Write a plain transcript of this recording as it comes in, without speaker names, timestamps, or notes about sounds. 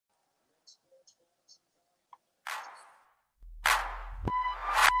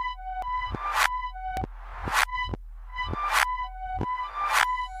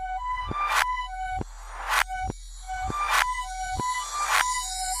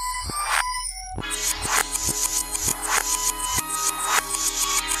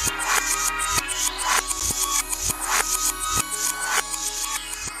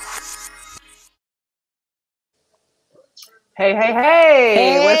Hey, hey,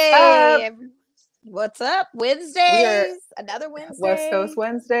 hey, what's up? What's up? Wednesdays, another Wednesday. West Coast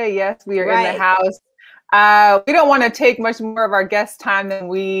Wednesday. Yes, we are in the house. We don't want to take much more of our guest time than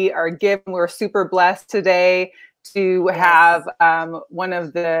we are given. We're super blessed today to have one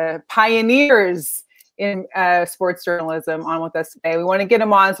of the pioneers in sports journalism on with us today. We want to get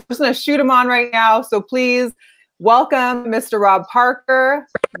him on. So we're just going to shoot him on right now. So please welcome Mr. Rob Parker.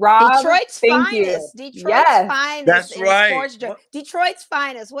 Rob, Detroit's finest. Detroit's finest. That's right. Detroit's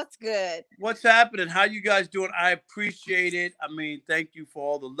finest. What's good? What's happening? How you guys doing? I appreciate it. I mean, thank you for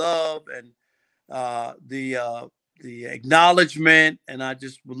all the love and the acknowledgement. And I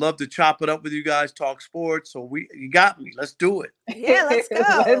just would love to chop it up with you guys, talk sports. So you got me. Let's do it. Yeah, let's go.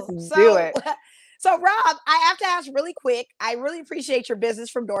 Let's do it. So, Rob, I have to ask really quick. I really appreciate your business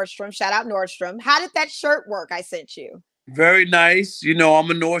from Nordstrom. Shout out Nordstrom. How did that shirt work I sent you? Very nice. You know,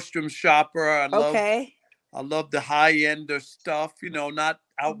 I'm a Nordstrom shopper. I love the high end of stuff. You know, not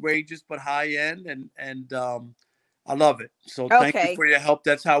outrageous, but high end, and I love it. So thank you for your help.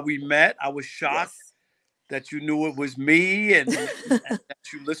 That's how we met. I was shocked that you knew it was me, and that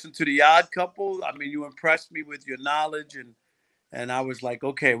you listened to The Odd Couple. I mean, you impressed me with your knowledge, and I was like,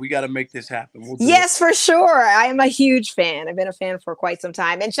 okay, we got to make this happen. We'll do it. For sure. I am a huge fan. I've been a fan for quite some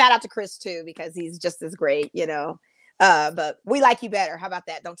time, and shout out to Chris too, because he's just as great. You know. But we like you better. How about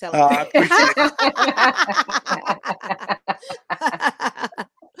that? Don't tell him. I appreciate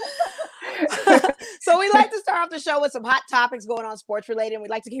it. So we like to start off the show with some hot topics going on sports related, and we'd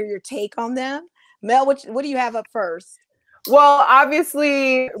like to hear your take on them. Mel, what do you have up first? Well,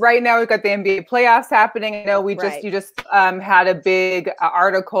 obviously, right now we've got the NBA playoffs happening. I know you just had a big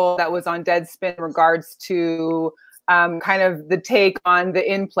article that was on Deadspin in regards to kind of the take on the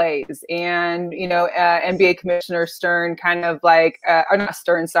in-plays, and NBA Commissioner Stern kind of like, or not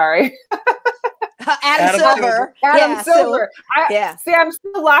Stern, sorry. Adam Silver. Adam Silver. See, I'm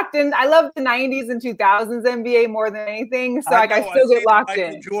still locked in. I love the 90s and 2000s NBA more than anything. So I still get locked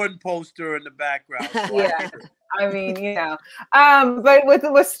in. Michael Jordan poster in the background. So I mean, but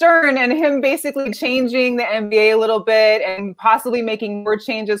with Stern and him basically changing the NBA a little bit and possibly making more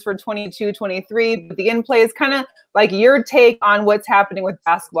changes for 22, 23, the in-play is kind of like your take on what's happening with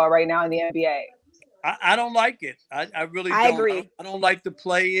basketball right now in the NBA. I don't like it. I really don't. I agree. I don't like the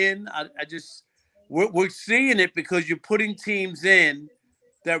play-in. We're seeing it because you're putting teams in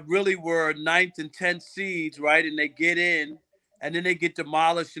that really were 9th and 10th seeds, right? And they get in, and then they get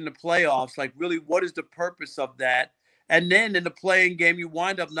demolished in the playoffs. Like, really, what is the purpose of that? And then in the playing game, you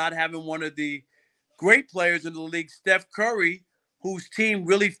wind up not having one of the great players in the league, Steph Curry, whose team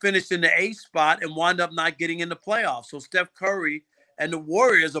really finished in the 8th spot and wound up not getting in the playoffs. So Steph Curry and the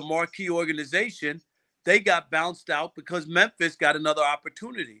Warriors, a marquee organization, they got bounced out because Memphis got another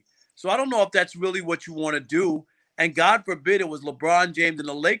opportunity. So I don't know if that's really what you want to do. And God forbid it was LeBron James and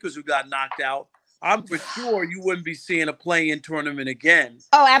the Lakers who got knocked out. I'm for sure you wouldn't be seeing a play-in tournament again.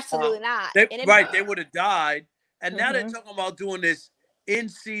 Oh, absolutely not. They would have died. And now they're talking about doing this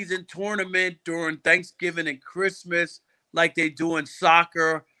in-season tournament during Thanksgiving and Christmas like they do in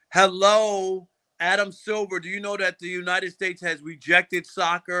soccer. Hello, Adam Silver. Do you know that the United States has rejected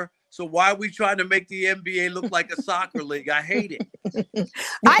soccer? So why are we trying to make the NBA look like a soccer league? I hate it.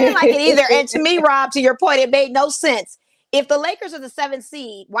 I didn't like it either. And to me, Rob, to your point, it made no sense. If the Lakers are the 7th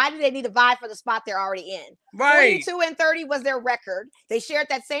seed, why do they need to vie for the spot they're already in? Right. 42-30 was their record. They shared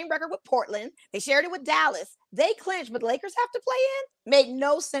that same record with Portland. They shared it with Dallas. They clinched, but the Lakers have to play in? Made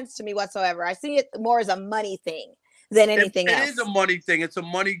no sense to me whatsoever. I see it more as a money thing than anything else. It is a money thing. It's a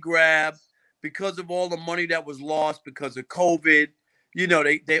money grab because of all the money that was lost because of COVID. You know,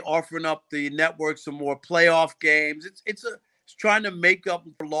 they offering up the network some more playoff games. It's trying to make up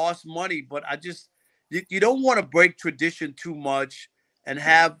for lost money, but you don't want to break tradition too much and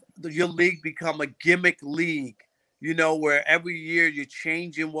have your league become a gimmick league, where every year you're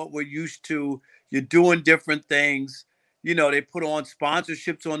changing what we're used to. You're doing different things. They put on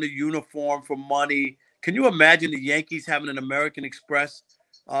sponsorships on the uniform for money. Can you imagine the Yankees having an American Express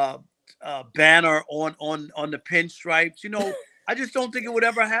banner on the pinstripes? I just don't think it would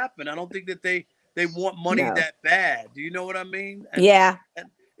ever happen. I don't think that they want money that bad. Do you know what I mean? And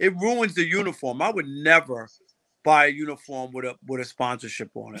it ruins the uniform. I would never buy a uniform with a sponsorship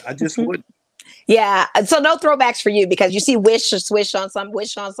on it. I just wouldn't. Yeah. So no throwbacks for you because you see Wish or Swish on some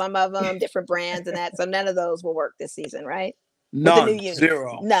of them, different brands and that. So none of those will work this season, right? None.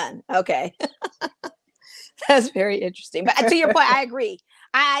 Zero. None. Okay. That's very interesting. But to your point, I agree.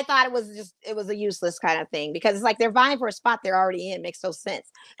 I thought it was a useless kind of thing because it's like they're vying for a spot they're already in. Makes no sense.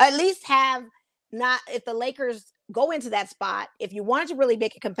 At least if the Lakers go into that spot, if you wanted to really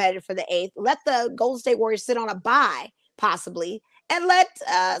make it competitive for the 8th, let the Golden State Warriors sit on a bye possibly, and let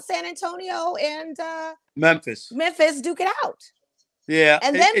San Antonio and Memphis duke it out. Yeah,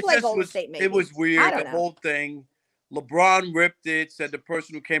 and then it play just Golden was. State. Maybe It was I weird. don't The know. whole thing. LeBron ripped it. Said the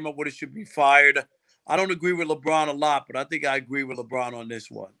person who came up with it should be fired. I don't agree with LeBron a lot, but I think I agree with LeBron on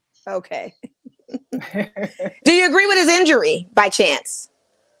this one. Okay. Do you agree with his injury by chance?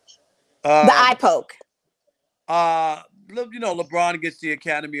 The eye poke. You know, LeBron gets the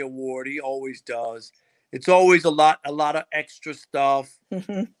Academy Award. He always does. It's always a lot of extra stuff.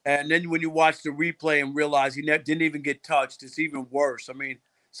 Mm-hmm. And then when you watch the replay and realize he didn't even get touched, it's even worse. I mean,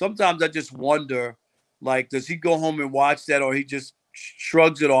 sometimes I just wonder, like, does he go home and watch that, or he just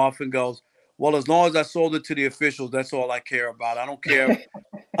shrugs it off and goes, well, as long as I sold it to the officials, that's all I care about. I don't care.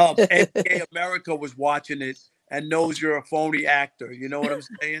 NBA America was watching it and knows you're a phony actor. You know what I'm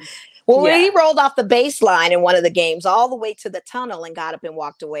saying? Well, when he rolled off the baseline in one of the games all the way to the tunnel and got up and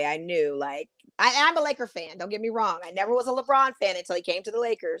walked away, I knew, like, I'm a Laker fan. Don't get me wrong. I never was a LeBron fan until he came to the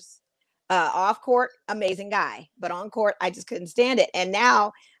Lakers. Off court, amazing guy. But on court, I just couldn't stand it. And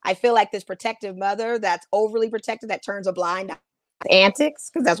now I feel like this protective mother that's overly protected, that turns a blind eye to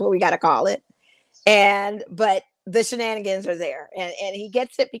antics, because that's what we got to call it. But the shenanigans are there. And he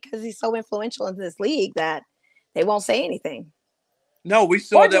gets it because he's so influential in this league that they won't say anything. No, we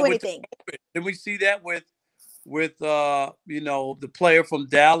saw that with anything. Did we see that with you know, the player from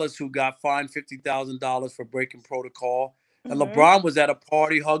Dallas who got fined $50,000 for breaking protocol, and LeBron was at a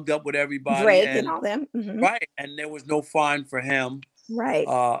party, hugged up with everybody, Drake and all them, right? And there was no fine for him, right?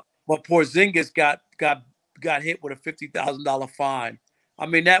 But Porzingis got hit with a $50,000 fine. I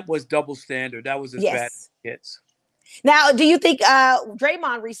mean, that was double standard. That was as bad as it gets. Now, do you think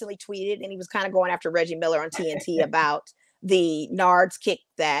Draymond recently tweeted, and he was kind of going after Reggie Miller on TNT about the Nards kick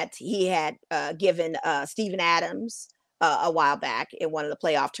that he had given Steven Adams a while back in one of the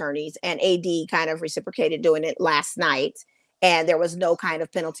playoff tourneys, and AD kind of reciprocated doing it last night, and there was no kind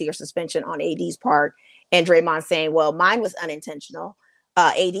of penalty or suspension on AD's part, and Draymond saying, well, mine was unintentional.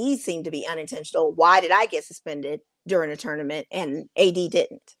 AD seemed to be unintentional. Why did I get suspended during a tournament and AD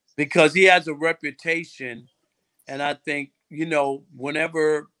didn't? Because he has a reputation, and I think, you know,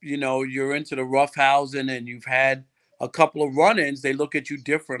 whenever, you know, you're into the roughhousing and you've had a couple of run-ins, they look at you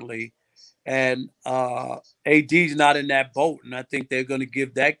differently. And AD's not in that boat. And I think they're going to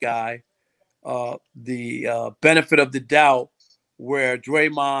give that guy the benefit of the doubt, where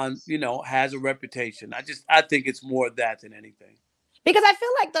Draymond, you know, has a reputation. I think it's more of that than anything. Because I feel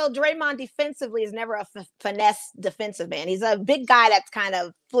like, though, Draymond defensively is never a finesse defensive man. He's a big guy that's kind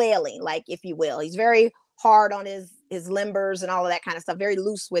of flailing, like, if you will. He's very hard on his limbers and all of that kind of stuff, very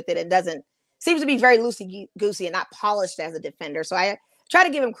loose with it, and seems to be very loosey-goosey and not polished as a defender. So I try to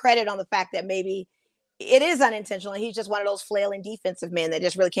give him credit on the fact that maybe it is unintentional, and he's just one of those flailing defensive men that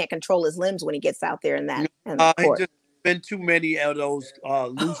just really can't control his limbs when he gets out there in that court. Just been too many of those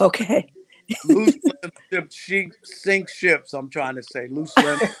loose. Okay. Loose limbs sink ships. I'm trying to say loose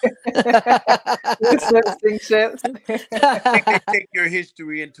limbs. Loose limbs sink ships. I think they take your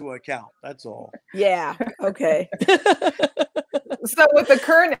history into account. That's all. Yeah. Okay. So with the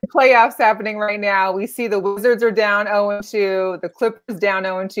current playoffs happening right now, we see the Wizards are down 0-2, the Clippers down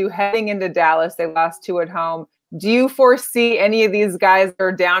 0-2, heading into Dallas. They lost 2 at home. Do you foresee any of these guys that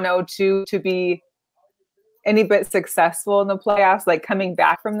are down 0-2 to be any bit successful in the playoffs, like coming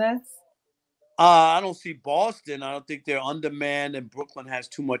back from this? I don't see Boston. I don't think they're undermanned, and Brooklyn has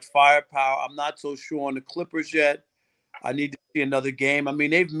too much firepower. I'm not so sure on the Clippers yet. I need to see another game. I mean,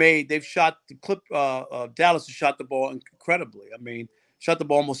 they've shot Dallas has shot the ball incredibly. I mean, shot the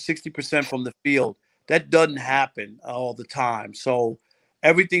ball almost 60% from the field. That doesn't happen all the time. So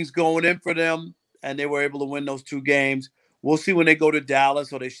everything's going in for them, and they were able to win those 2 games. We'll see when they go to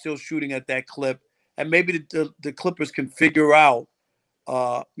Dallas, or they're still shooting at that clip. And maybe the Clippers can figure out,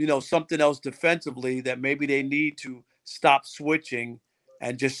 you know, something else defensively, that maybe they need to stop switching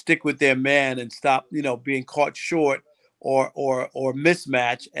and just stick with their man and stop, you know, being caught short or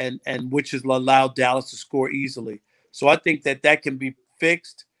mismatch, and which has allowed Dallas to score easily. So I think that can be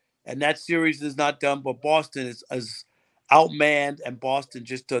fixed, and that series is not done, but Boston is outmanned, and Boston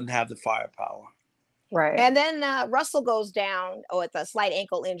just doesn't have the firepower. Right. And then Russell goes down with a slight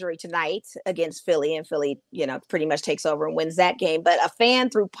ankle injury tonight against Philly, and Philly, you know, pretty much takes over and wins that game. But a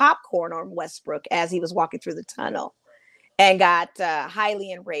fan threw popcorn on Westbrook as he was walking through the tunnel and got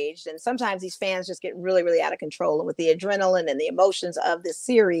highly enraged. And sometimes these fans just get really, really out of control. And with the adrenaline and the emotions of this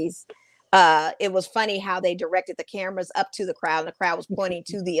series, it was funny how they directed the cameras up to the crowd, and the crowd was pointing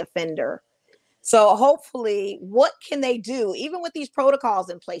to the offender. So hopefully, what can they do, even with these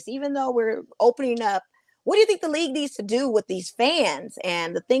protocols in place, even though we're opening up What do you think the league needs to do with these fans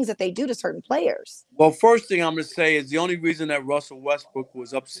and the things that they do to certain players? Well, first thing I'm going to say is the only reason that Russell Westbrook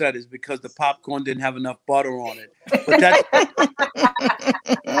was upset is because the popcorn didn't have enough butter on it. But that's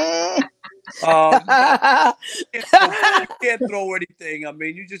you can't throw anything. I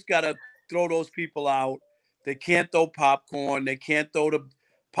mean, you just got to throw those people out. They can't throw popcorn. They can't throw the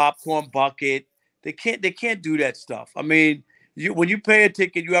popcorn bucket. They can't do that stuff. I mean, when you pay a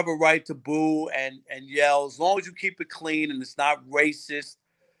ticket, you have a right to boo and yell, as long as you keep it clean and it's not racist,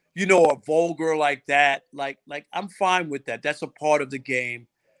 or vulgar like that. Like I'm fine with that. That's a part of the game.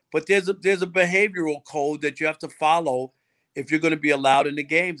 But there's a behavioral code that you have to follow if you're going to be allowed in the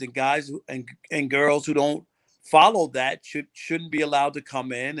games. And guys and girls who don't follow that shouldn't be allowed to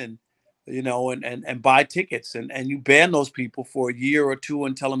come in and and buy tickets. And you ban those people for a year or two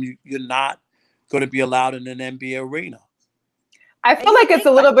and tell them you're not going to be allowed in an NBA arena. I feel like it's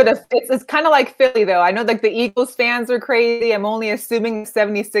a little bit of, it's kind of like Philly though. I know like the Eagles fans are crazy. I'm only assuming the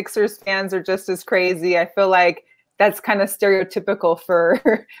 76ers fans are just as crazy. I feel like that's kind of stereotypical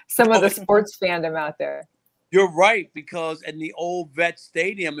for some of the sports fandom out there. You're right, because in the old Vet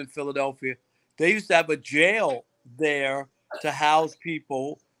Stadium in Philadelphia, they used to have a jail there to house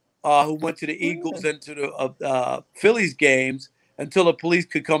people who went to the Eagles and to the Phillies games until the police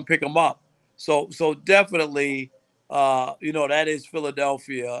could come pick them up. So definitely, that is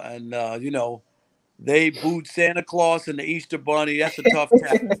Philadelphia, and they booed Santa Claus and the Easter Bunny. That's a tough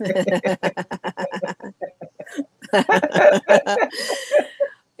task.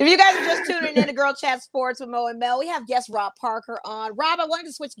 If you guys are just tuning in to Girl Chat Sports with Mo and Mel, we have guest Rob Parker on. Rob, I wanted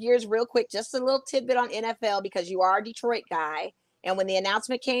to switch gears real quick, just a little tidbit on NFL, because you are a Detroit guy. And when the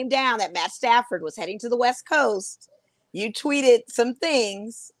announcement came down that Matt Stafford was heading to the West Coast, you tweeted some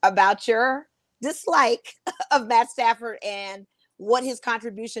things about your dislike of Matt Stafford and what his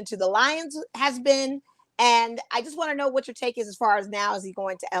contribution to the Lions has been. And I just want to know what your take is as far as now as he's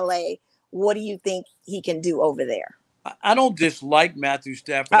going to LA. What do you think he can do over there? I don't dislike Matthew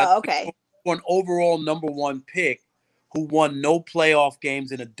Stafford. Oh, okay. For an overall #1 pick who won no playoff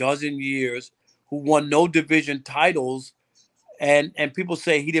games in a dozen years, who won no division titles, and people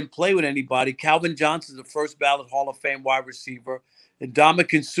say he didn't play with anybody. Calvin Johnson's the first ballot Hall of Fame wide receiver. And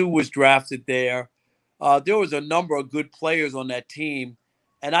Ndamukong Suh was drafted there. There was a number of good players on that team.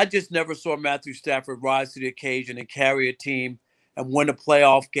 And I just never saw Matthew Stafford rise to the occasion and carry a team and win a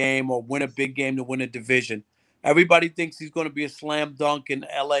playoff game or win a big game to win a division. Everybody thinks he's going to be a slam dunk in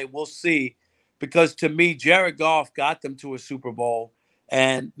LA. We'll see. Because to me, Jared Goff got them to a Super Bowl.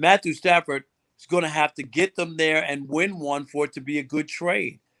 And Matthew Stafford is going to have to get them there and win one for it to be a good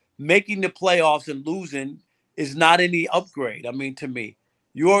trade. Making the playoffs and losing is not any upgrade. I mean, to me,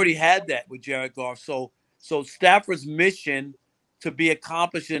 you already had that with Jared Goff. So Stafford's mission to be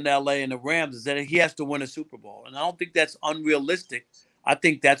accomplished in LA and the Rams is that he has to win a Super Bowl. And I don't think that's unrealistic. I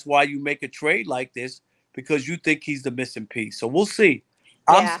think that's why you make a trade like this, because you think he's the missing piece. So we'll see.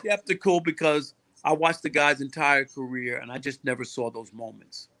 Yeah. I'm skeptical because I watched the guy's entire career and I just never saw those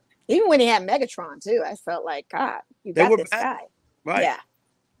moments. Even when he had Megatron too, I felt like, God, you got this guy. Right. Yeah.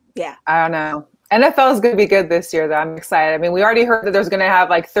 Yeah. I don't know. NFL is going to be good this year, though. I'm excited. I mean, we already heard that there's going to have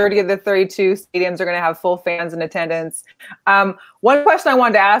like 30 of the 32 stadiums are going to have full fans in attendance. One question I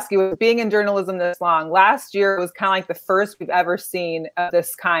wanted to ask you, being in journalism this long, last year was kind of like the first we've ever seen of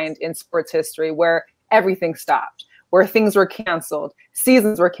this kind in sports history, where everything stopped, where things were canceled,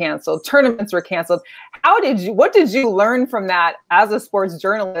 seasons were canceled, tournaments were canceled. What did you learn from that as a sports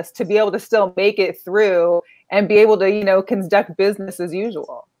journalist to be able to still make it through and be able to, conduct business as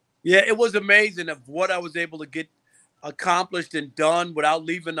usual? Yeah, it was amazing of what I was able to get accomplished and done without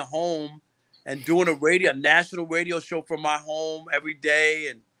leaving the home and doing a national radio show from my home every day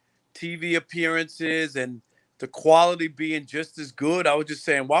and TV appearances and the quality being just as good. I was just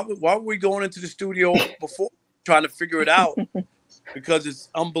saying, why were we going into the studio before trying to figure it out? Because it's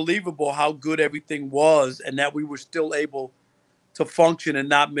unbelievable how good everything was and that we were still able to function and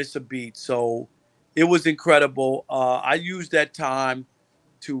not miss a beat. So it was incredible. I used that time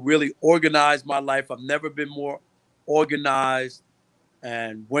to really organize my life. I've never been more organized,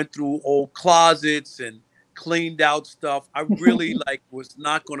 and went through old closets and cleaned out stuff. I really was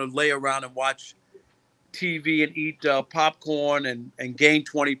not going to lay around and watch TV and eat popcorn and gain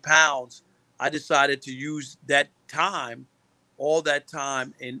 20 pounds. I decided to use all that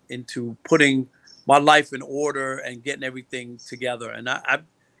time into putting my life in order and getting everything together. And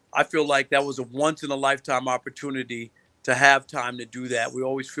I feel like that was a once in a lifetime opportunity to have time to do that. We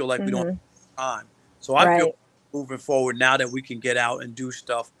always feel like we don't have time. So I feel moving forward now that we can get out and do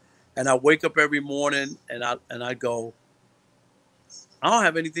stuff. And I wake up every morning and I go, I don't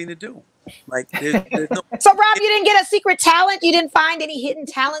have anything to do. Like there's no. So, Rob, you didn't get a secret talent? You didn't find any hidden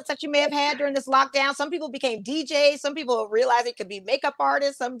talents that you may have had during this lockdown? Some people became DJs. Some people realized they could be makeup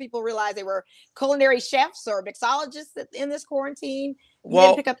artists. Some people realized they were culinary chefs or mixologists in this quarantine. You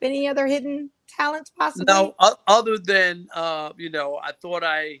didn't pick up any other hidden talents possibly? No, other than, you know, I thought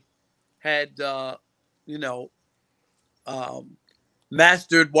I had, you know,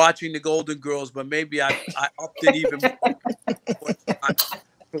 mastered watching the Golden Girls, but maybe I upped it even more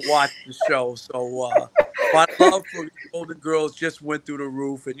to watch the show. So my love for the Golden Girls just went through the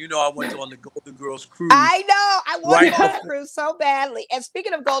roof. And, you know, I went on the Golden Girls cruise. I know. I want to go on the cruise so badly. And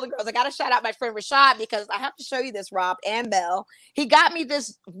speaking of Golden Girls, I got to shout out my friend Rashad because I have to show you this, Rob and Mel. He got me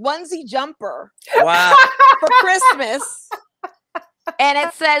this onesie jumper for Christmas. And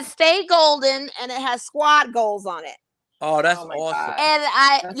it says "Stay Golden," and it has squad goals on it. Oh, that's awesome.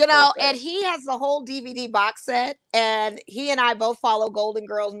 And and he has the whole DVD box set. And he and I both follow Golden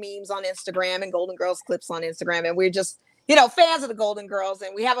Girls memes on Instagram and Golden Girls clips on Instagram. And we're just, you know, fans of the Golden Girls.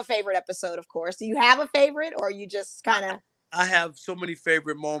 And we have a favorite episode, of course. Do you have a favorite, or you just kind of? I have so many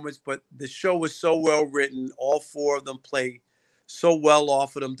favorite moments, but the show is so well written. All four of them play so well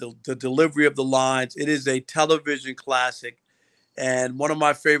off of them. The delivery of the lines. It is a television classic. And one of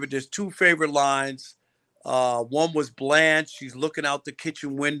my there's two favorite lines. One was Blanche. She's looking out the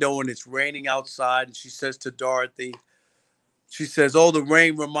kitchen window and it's raining outside. And she says to Dorothy, she says, "Oh, the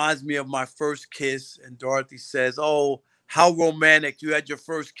rain reminds me of my first kiss." And Dorothy says, "Oh, how romantic. You had your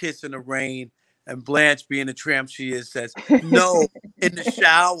first kiss in the rain." And Blanche, being the tramp she is, says, "No, in the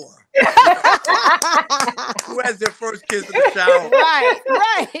shower." Who has their first kiss in the shower?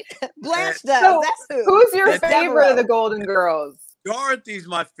 Right. Blanche does. So, that's who's your favorite of the Golden Girls? Dorothy's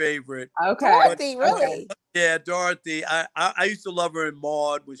my favorite. Okay. Dorothy, really? Yeah, Dorothy. I used to love her in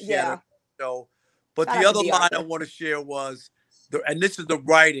Maude when she had her show. But Shout the out other to line Deandra. I want to share was, and this is the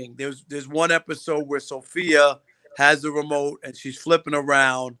writing. There's one episode where Sophia has the remote and she's flipping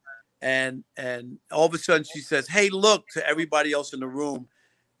around, and all of a sudden she says, "Hey, look," to everybody else in the room.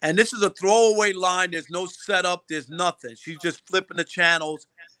 And this is a throwaway line. There's no setup. There's nothing. She's just flipping the channels.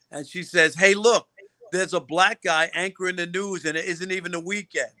 And she says, "Hey, look, there's a black guy anchoring the news and it isn't even the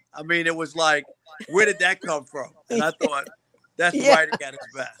weekend." I mean, it was like, where did that come from? And I thought, that's writing at its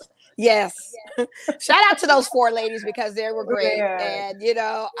best. Yes. Shout out to those four ladies because they were great. And, you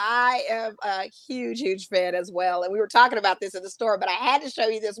know, I am a huge fan as well. And we were talking about this in the store, but I had to show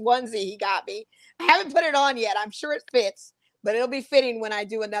you this onesie he got me. I haven't put it on yet. I'm sure it fits, but it'll be fitting when I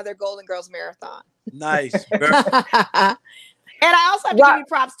do another Golden Girls marathon. Nice. And I also have to give you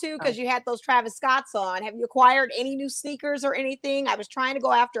props too, because you had those Travis Scotts on. Have you acquired any new sneakers or anything? I was trying to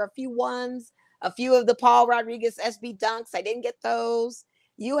go after a few ones, a few of the Paul Rodriguez SB Dunks. I didn't get those.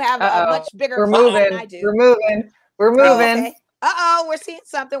 You have a much bigger collection than I do. We're moving. Oh, okay. We're seeing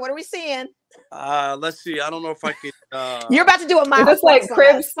something. What are we seeing? Let's see. I don't know if I could. You're about to do a milestone. Is this like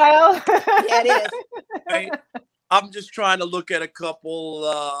crib style? Yeah, it is. Right? I'm just trying to look at a couple.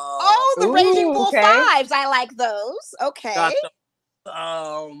 The Raging Bull 5s. I like those. Okay.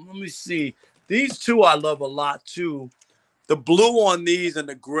 Let me see. These two I love a lot too. The blue on these and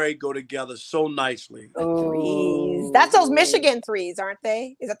the gray go together so nicely. Threes. That's those Michigan threes, aren't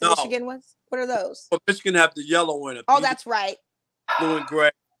they? Is that the Michigan ones? What are those? Well, Michigan have the yellow in it. Oh, that's right. Blue and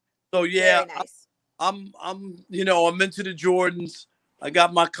gray. So yeah, very nice. I'm I'm into the Jordans. I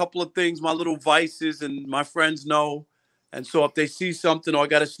got my couple of things, my little vices, and my friends know. And so if they see something, or I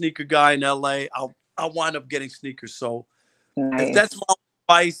got a sneaker guy in LA, I'll wind up getting sneakers. So if that's my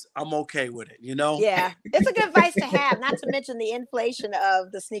vice, I'm okay with it, you know? Yeah, it's a good vice to have, not to mention the inflation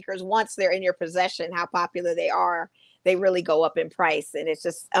of the sneakers once they're in your possession, how popular they are. They really go up in price. And it's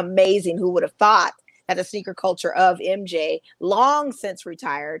just amazing. Who would have thought that the sneaker culture of MJ, long since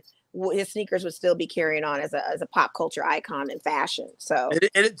retired, his sneakers would still be carrying on as a pop culture icon in fashion. So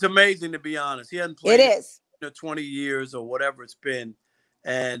it's amazing, to be honest. He hasn't played it is 20 years or whatever it's been,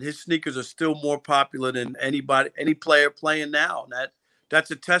 and his sneakers are still more popular than any player playing now. And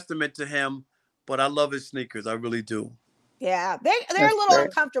that's a testament to him. But I love his sneakers. I really do. Yeah, they're a little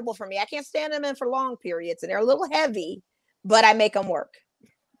uncomfortable for me. I can't stand them in for long periods, and they're a little heavy, but I make them work.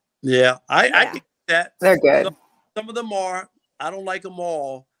 Yeah, I get that. They're good. Some of them are. I don't like them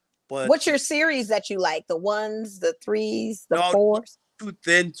all. But what's your series that you like? The ones, the threes, the fours? Too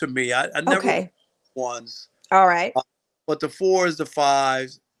thin to me. I never ones. All right. But the 4s, the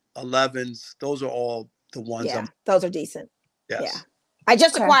 5s, 11s, those are all the ones. Yeah, those are decent. Yes. Yeah. I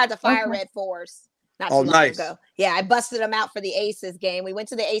just acquired the Fire Red 4s not too long ago. Yeah, I busted them out for the Aces game. We went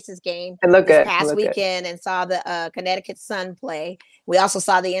to the Aces game this past weekend and saw the Connecticut Sun play. We also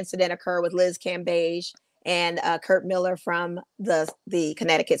saw the incident occur with Liz Cambage and Curt Miller from the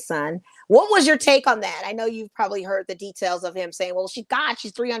Connecticut Sun. What was your take on that? I know you've probably heard the details of him saying, well, she's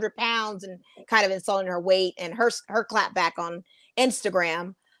 300 pounds, and kind of insulting her weight, and her clap back on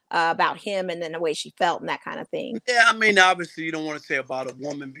Instagram about him and then the way she felt and that kind of thing. Yeah, I mean, obviously you don't want to say about a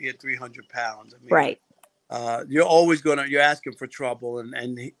woman being 300 pounds. I mean, right. You're always you're asking for trouble,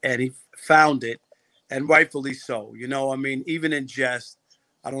 and he found it, and rightfully so. You know, I mean, even in jest,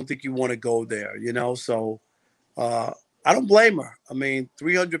 I don't think you want to go there, you know? So I don't blame her. I mean,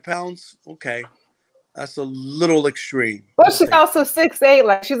 300 pounds, okay. That's a little extreme. But she's also 6'8".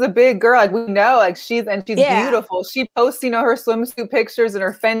 Like, she's a big girl. Like, we know, like, she's beautiful. She posts, her swimsuit pictures and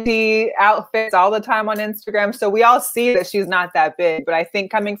her Fenty outfits all the time on Instagram. So we all see that she's not that big. But I think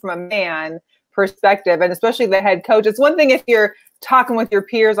coming from a man perspective, and especially the head coach, it's one thing if you're talking with your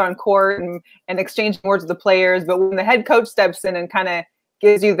peers on court and exchanging words with the players, but when the head coach steps in and kind of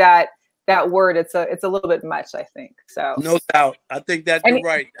gives you that word, it's a little bit much, I think. So no doubt. I think that you're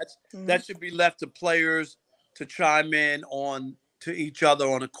right. That should be left to players to chime in on to each other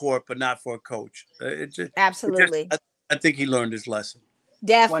on the court, but not for a coach. Absolutely. I think he learned his lesson.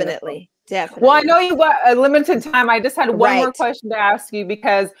 Definitely. Wonderful. Definitely. Well, I know you've got a limited time. I just had one more question to ask you,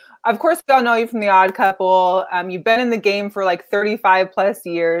 because of course we all know you from The Odd Couple. You've been in the game for like 35 plus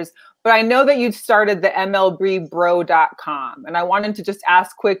years, but I know that you started the MLBBro.com, and I wanted to just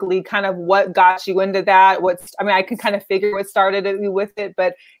ask quickly kind of what got you into that. I can kind of figure what started you with it,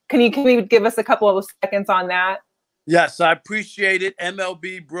 but can you give us a couple of seconds on that? Yes, I appreciate it.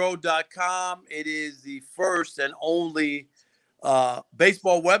 MLBBro.com. It is the first and only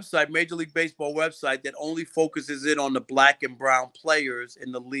baseball website, Major League Baseball website, that only focuses in on the black and brown players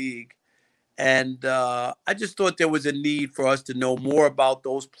in the league. And I just thought there was a need for us to know more about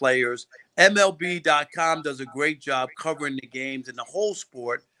those players. MLB.com does a great job covering the games and the whole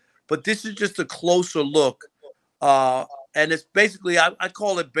sport, but this is just a closer look. And it's basically, I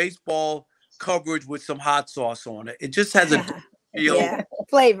call it baseball coverage with some hot sauce on it. It just has a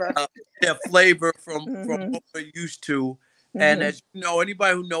flavor. Flavor from what we're used to. And as you know,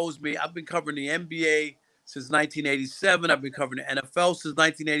 anybody who knows me, I've been covering the NBA since 1987. I've been covering the NFL since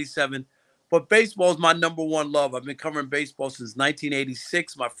 1987. But baseball is my number one love. I've been covering baseball since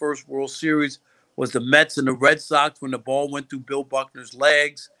 1986. My first World Series was the Mets and the Red Sox when the ball went through Bill Buckner's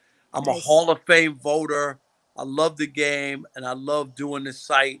legs. I'm a Hall of Fame voter. I love the game, and I love doing this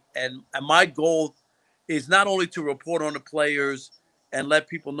site. And my goal is not only to report on the players and let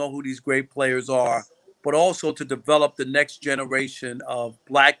people know who these great players are, but also to develop the next generation of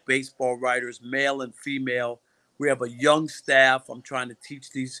black baseball writers, male and female. We have a young staff. I'm trying to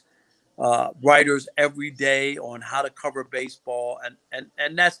teach these writers every day on how to cover baseball.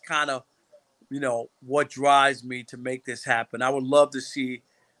 And that's kind of, what drives me to make this happen. I would love to see,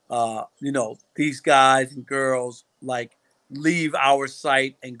 these guys and girls leave our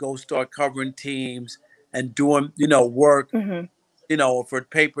site and go start covering teams and doing, work, for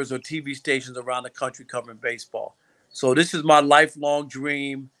papers or TV stations around the country covering baseball. So this is my lifelong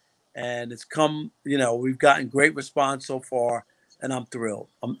dream, and it's come, we've gotten great response so far, and I'm thrilled.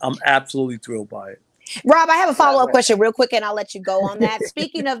 I'm absolutely thrilled by it. Rob, I have a follow-up question real quick, and I'll let you go on that.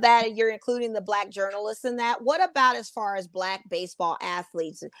 Speaking of that, you're including the black journalists in that. What about as far as black baseball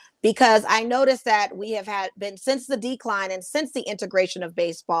athletes? Because I noticed that we have been since the decline and since the integration of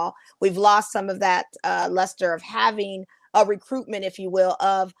baseball, we've lost some of that luster of having a recruitment, if you will,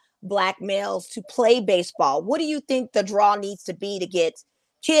 of black males to play baseball. What do you think the draw needs to be to get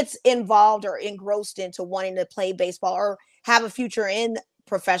kids involved or engrossed into wanting to play baseball or have a future in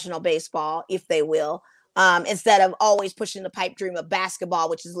professional baseball, if they will, instead of always pushing the pipe dream of basketball,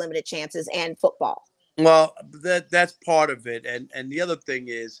 which is limited chances, and football? Well, that's part of it. And the other thing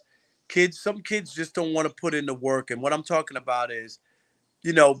is some kids just don't want to put in the work. And what I'm talking about is,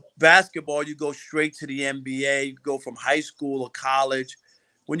 basketball, you go straight to the NBA, you go from high school or college.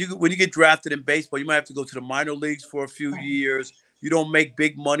 When you get drafted in baseball, you might have to go to the minor leagues for a few years. You don't make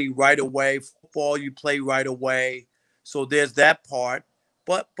big money right away. Football, you play right away. So there's that part.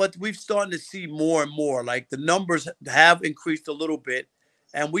 But we've started to see more and more. Like, the numbers have increased a little bit.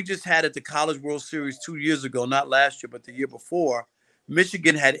 And we just had at the College World Series 2 years ago, not last year, but the year before,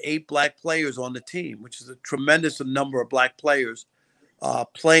 Michigan had 8 black players on the team, which is a tremendous number of black players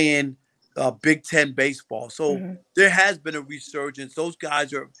playing Big Ten baseball. So there has been a resurgence. Those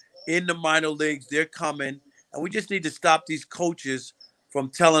guys are in the minor leagues. They're coming. And we just need to stop these coaches from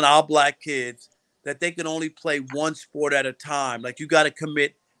telling our black kids that they can only play one sport at a time. Like, you got to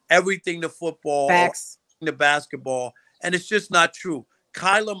commit everything to football or to basketball. And it's just not true.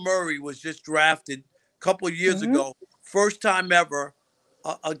 Kyler Murray was just drafted a couple of years ago, first time ever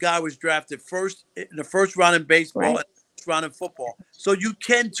a guy was drafted first in the first round in baseball and first round in football. So you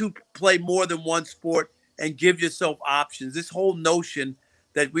can play more than one sport and give yourself options. This whole notion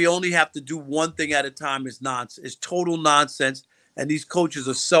that we only have to do one thing at a time is nonsense. It's total nonsense. And these coaches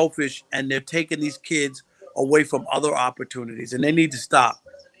are selfish, and they're taking these kids away from other opportunities, and they need to stop.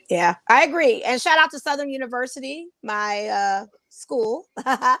 Yeah, I agree. And shout out to Southern University, my school.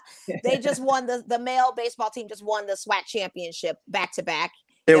 They just won the male baseball team just won the SWAT championship back-to-back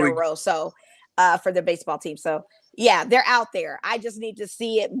in a row. So for the baseball team. So yeah, they're out there. I just need to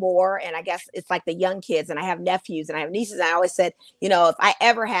see it more. And I guess it's like the young kids, and I have nephews and I have nieces. I always said, you know, if I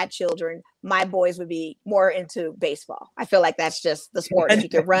ever had children, my boys would be more into baseball. I feel like that's just the sport. You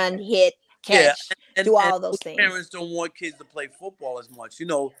can run, hit, catch, do all those things. Parents don't want kids to play football as much. You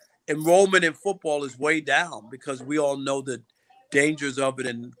know, enrollment in football is way down because we all know the dangers of it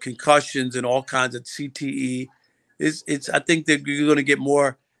and concussions and all kinds of CTE. I think that you're going to get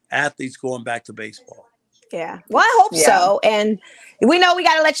more athletes going back to baseball. Yeah. Well, I hope so. And we know we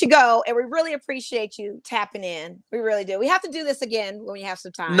got to let you go. And we really appreciate you tapping in. We really do. We have to do this again when we have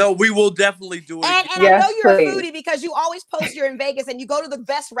some time. No, we will definitely do it. And yes, I know you're a foodie because you always post you're in Vegas and you go to the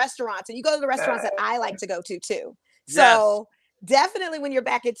best restaurants, and you go to the restaurants that I like to go to too. So definitely when you're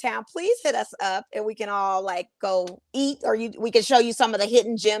back in town, please hit us up and we can all like go eat, or we can show you some of the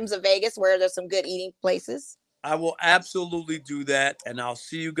hidden gems of Vegas where there's some good eating places. I will absolutely do that, and I'll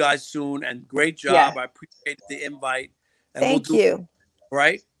see you guys soon. And great job. I appreciate the invite. And Thank you.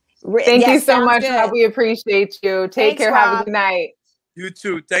 Right? Thank you so much, Rob. We appreciate you. Take care. Rob. Have a good night. You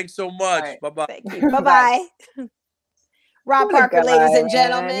too. Thanks so much. Right. Bye-bye. Thank you. Bye-bye. Rob Parker, ladies and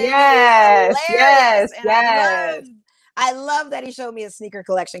gentlemen. Yes. I love that he showed me a sneaker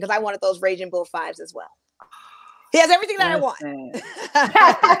collection because I wanted those Raging Bull 5s as well. He has everything that I want.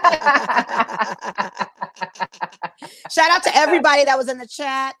 Shout out to everybody that was in the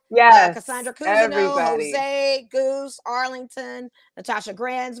chat. Yes. Cassandra Cousineau, Jose, Goose, Arlington, Natasha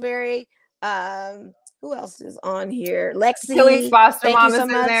Gransberry. Who else is on here? Lexi. Kelly's foster mom is in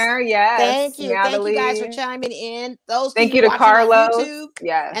there. Yes. Thank you. Natalie. Thank you guys for chiming in. Thank you to Carlos.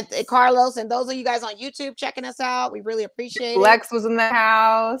 Yes. And Carlos, and those of you guys on YouTube checking us out. We really appreciate it. Lex was in the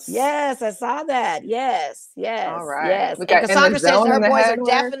house. Yes, I saw that. Yes. All right. Yes. And Cassandra says her boys are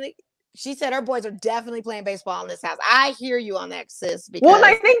definitely. She said her boys are definitely playing baseball in this house. I hear you on that, sis. Because, and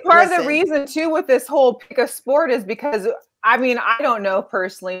I think part of the reason too with this whole pick a sport is because, I mean, I don't know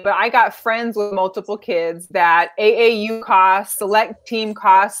personally, but I got friends with multiple kids that AAU costs, select team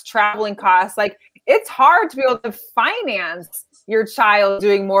costs, traveling costs, like it's hard to be able to finance your child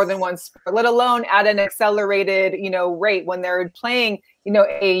doing more than one sport, let alone at an accelerated, rate when they're playing,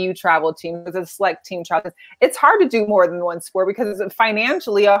 AAU travel teams, it's a select team travel. It's hard to do more than one sport because it's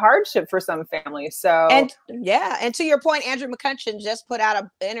financially a hardship for some families. So, and to your point, Andrew McCutcheon just put out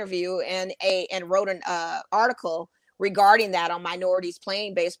an interview and wrote an article regarding that on minorities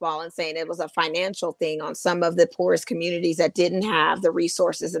playing baseball and saying it was a financial thing on some of the poorest communities that didn't have the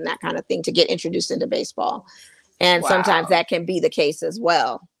resources and that kind of thing to get introduced into baseball. And sometimes that can be the case as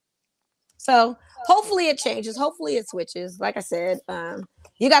well. So hopefully it changes. Hopefully it switches. Like I said,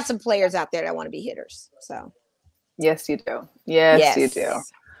 you got some players out there that want to be hitters. So yes, you do. Yes, you do.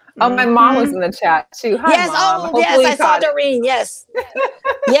 Oh, my mom was in the chat too. Hi, Mom. Yes, I saw Doreen. Yes.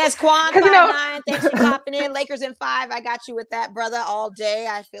 Yes, Quan, 5'9". Thanks for popping in. Lakers in 5. I got you with that, brother, all day.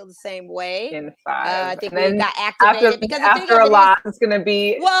 I feel the same way. In 5. I think we got activated because after a loss, it's going to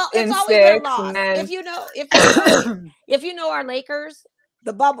be it's always 6. a loss. If you know our Lakers,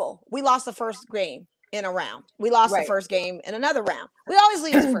 the bubble, we lost the first game in a round. We lost the first game in another round. We always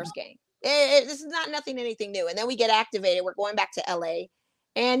lose the first game. This is anything new. And then we get activated. We're going back to LA.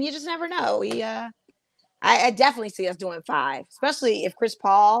 And you just never know. I definitely see us doing 5, especially if Chris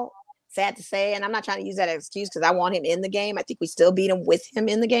Paul, sad to say, and I'm not trying to use that as excuse because I want him in the game. I think we still beat him with him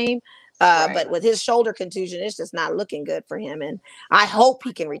in the game. But with his shoulder contusion, it's just not looking good for him. And I hope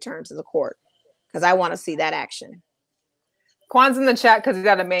he can return to the court because I want to see that action. Quan's in the chat because he's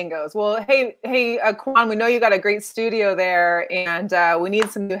out of mangoes. Well, hey, Quan, we know you got a great studio there, and we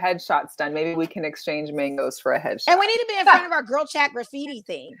need some new headshots done. Maybe we can exchange mangoes for a headshot. And we need to be in front of our Girl Chat graffiti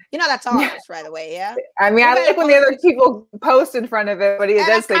thing. That's ours, by the way, yeah? I mean, I like when the other people post in front of it, but it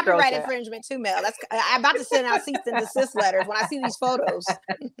does say Girl Chat. Copyright infringement too, Mel. I'm about to send out cease and desist letters when I see these photos.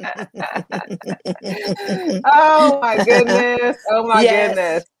 Oh, my goodness. Oh, my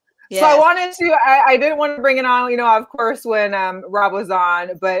goodness. Yes. So I didn't want to bring it on, of course, when Rob was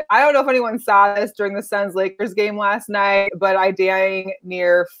on, but I don't know if anyone saw this during the Suns-Lakers game last night, but I dang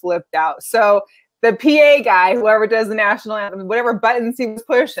near flipped out. So the PA guy, whoever does the national anthem, whatever buttons he was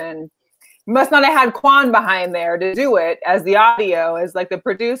pushing, must not have had Quan behind there to do it as the audio, as like the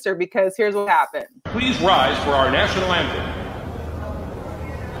producer, because here's what happened. Please rise for our national anthem.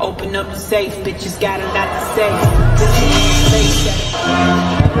 Open up the safe, bitches got a lot to say.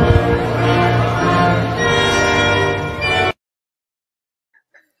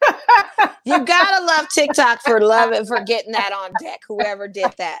 You gotta love TikTok for getting that on deck. Whoever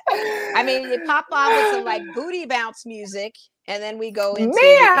did that. I mean, they pop off with some like booty bounce music, and then we go into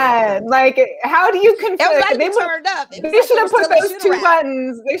like, how do you configure? It was like they turned up. They should have put those two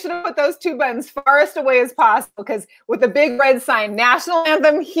buttons. They should have put those two buttons farthest away as possible, because with the big red sign, national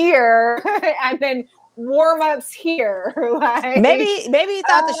anthem here, and then warm-ups here. Like, maybe he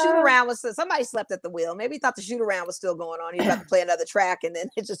thought the shoot around was, somebody slept at the wheel. Maybe he thought the shoot around was still going on. He was about to play another track, and then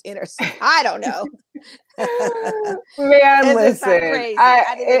it just enters. I don't know. Man, listen, crazy.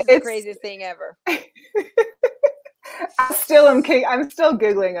 I think it's the craziest thing ever. I'm still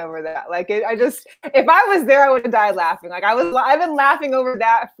giggling over that. Like, if I was there, I would have died laughing. Like, I've been laughing over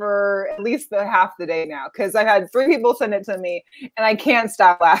that for at least half the day now, because I've had 3 people send it to me, and I can't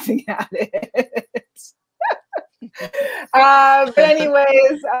stop laughing at it. But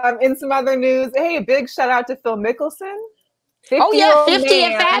anyways, in some other news, hey, big shout out to Phil Mickelson. 50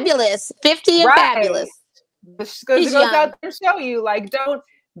 and fabulous. 50 and fabulous. Because it goes out there to show you, like, don't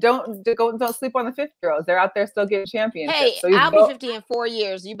sleep on the 50-year-olds. They're out there still getting championships. Hey, so I'll be 50 in 4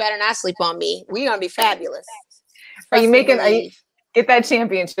 years. You better not sleep on me. We're gonna be fabulous. Get that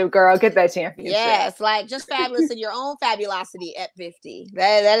championship, girl. Get that championship. Yes, like just fabulous in your own fabulosity at 50.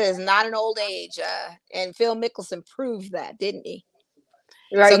 That is not an old age. And Phil Mickelson proved that, didn't he?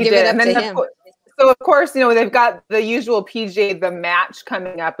 Right, so he give did. it up And then to him. So, of course, they've got the usual PGA, the match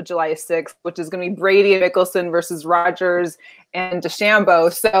coming up July 6th, which is going to be Brady and Mickelson versus Rogers and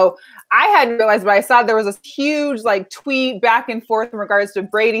DeChambeau. So I hadn't realized, but I saw there was this huge tweet back and forth in regards to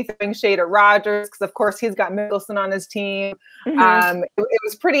Brady throwing shade at Rogers, because, of course, he's got Mickelson on his team. Mm-hmm. It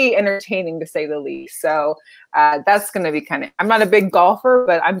was pretty entertaining, to say the least. So that's going to be I'm not a big golfer,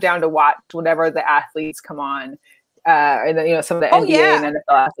 but I'm down to watch whenever the athletes come on. And then some of the NBA and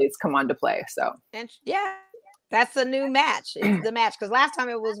NFL athletes come on to play. So that's a new match. It's the match, because last time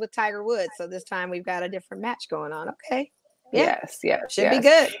it was with Tiger Woods, so this time we've got a different match going on. Okay, yes, should be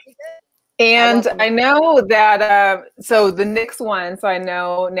good. And I know that so the Knicks won, so I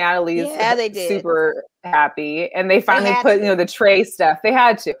know Natalie's super happy, and they finally put the Trey stuff. They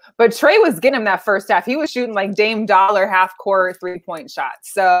had to, but Trey was getting him that first half. He was shooting like Dame Dollar half court 3-point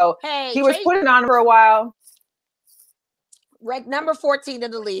shots, so he was putting on for a while. Ranked number 14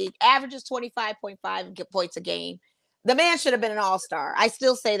 in the league, averages 25.5 points a game. The man should have been an all-star. I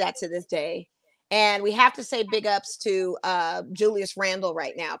still say that to this day. And we have to say big ups to Julius Randle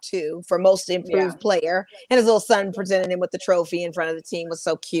right now, too, for most improved player. And his little son presented him with the trophy in front of the team. Was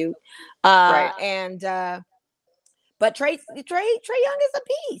so cute. But Trey Young is a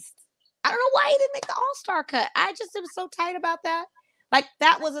beast. I don't know why he didn't make the all-star cut. I just was so tight about that. Like,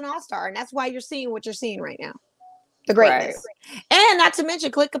 that was an all-star. And that's why you're seeing what you're seeing right now. The greatness. Right. And not to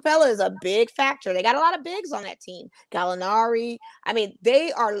mention, Clint Capella is a big factor. They got a lot of bigs on that team. Gallinari. I mean,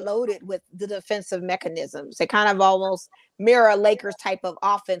 they are loaded with the defensive mechanisms. They kind of almost mirror a Lakers type of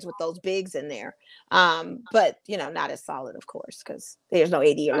offense with those bigs in there. But, not as solid, of course, because there's no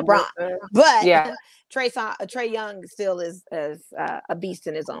AD or LeBron. But Trey Young still is a beast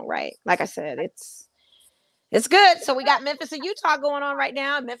in his own right. Like I said, it's good. So we got Memphis and Utah going on right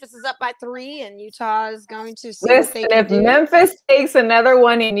now. Memphis is up by 3, and Utah is going to see. Listen, if Memphis takes another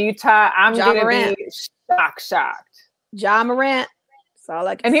one in Utah, I'm going to be shocked. Ja Morant. That's all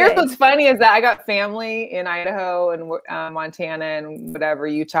I can And say. here's what's funny is that I got family in Idaho and Montana and whatever,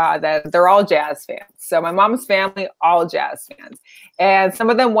 Utah, that they're all Jazz fans. So my mom's family, all Jazz fans. And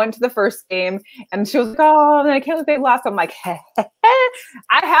some of them went to the first game, and she was like, oh, I can't believe they lost. I'm like, I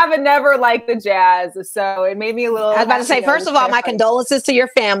haven't never liked the Jazz. So it made me a little. I was about to say, first of all, my condolences to your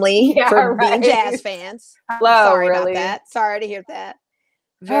family for being Jazz fans. Sorry about that. Sorry to hear that.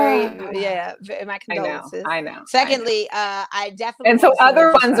 My condolences. I know. Secondly, I definitely. And so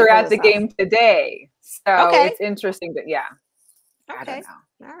other ones are at the game today. So it's interesting that, I don't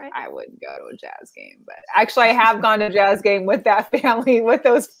know. All right. I wouldn't go to a Jazz game, but actually I have gone to a Jazz game with that family, with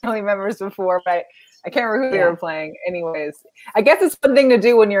those family members before, but I can't remember who they were playing. Anyways, I guess it's one thing to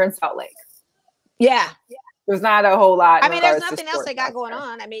do when you're in Salt Lake. Yeah. There's not a whole lot. I mean, there's nothing else they got going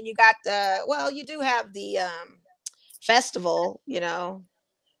on. I mean, you got you do have the festival, the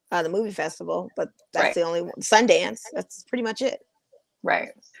movie festival, but that's the only one. Sundance. That's pretty much it. Right.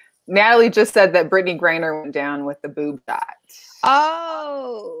 Natalie just said that Brittany Griner went down with the boob shot.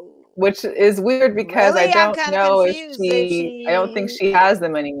 Oh. Which is weird because really? I don't know if she I don't think she has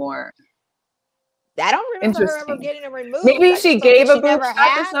them anymore. I don't remember her ever Interesting. getting it removed. Maybe she gave a boob shot to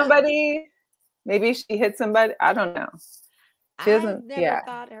had somebody. Maybe she hit somebody. I don't know. She I doesn't. never Yeah.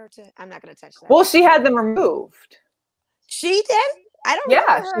 thought her to. I'm not going to touch that. Well, she had them removed. She did? I don't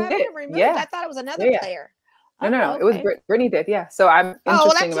remember her having them removed. I thought it was another player. No, it was Brittany did. Yeah. So I'm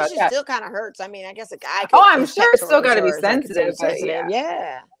interesting about that. Still kind of hurts. I mean, I guess a guy. Oh, I'm sure it's still got to be sensitive.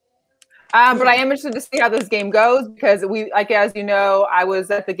 Yeah. But I am interested to see how this game goes because as you know, I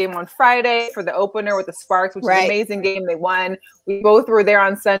was at the game on Friday for the opener with the Sparks, which is an amazing game. They won. We both were there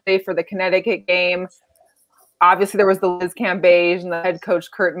on Sunday for the Connecticut game. Obviously, there was the Liz Cambage and the head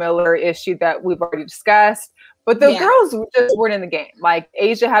coach Curt Miller issue that we've already discussed. But the girls just weren't in the game. Like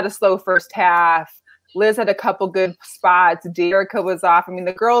Asia had a slow first half. Liz had a couple good spots. Derica was off. I mean,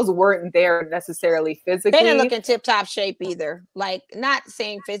 the girls weren't there necessarily physically. They didn't look in tip-top shape either. Like, not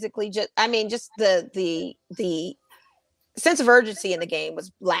saying physically, just the sense of urgency in the game was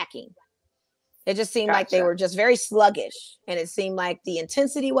lacking. It just seemed like they were just very sluggish, and it seemed like the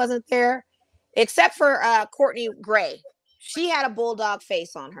intensity wasn't there, except for Courtney Gray. She had a bulldog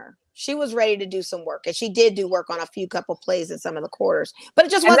face on her. She was ready to do some work, and she did do work on a couple plays in some of the quarters, but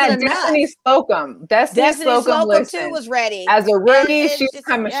it just wasn't enough. Destiny Slocum too was ready as a rookie. She's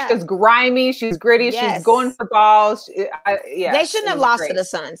coming. She's grimy. She's gritty. She's going for balls. They shouldn't have lost to the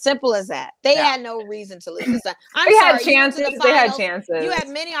Sun. Simple as that. They had no reason to lose the Sun. They had chances. They had chances. You had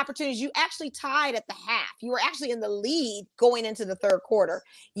many opportunities. You actually tied at the half. You were actually in the lead going into the third quarter.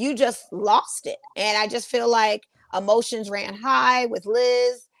 You just lost it, and I just feel like emotions ran high with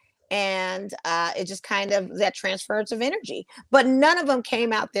Liz. And it just kind of that transference of energy. But none of them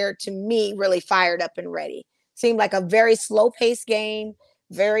came out there to me really fired up and ready. Seemed like a very slow-paced game,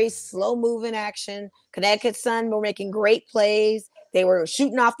 very slow-moving action. Connecticut Sun were making great plays. They were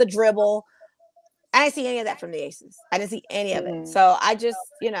shooting off the dribble. I didn't see any of that from the Aces. I didn't see any of it. So I just,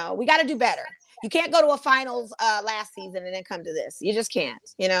 we got to do better. You can't go to a finals last season and then come to this. You just can't,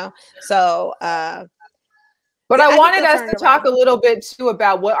 So but I wanted us to talk a little bit too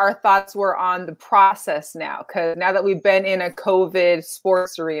about what our thoughts were on the process now, because now that we've been in a COVID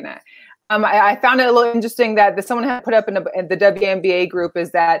sports arena, I found it a little interesting that someone had put up in the WNBA group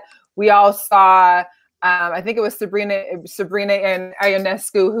is that we all saw, I think it was Sabrina and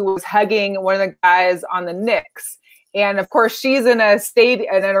Ionescu who was hugging one of the guys on the Knicks, and of course she's in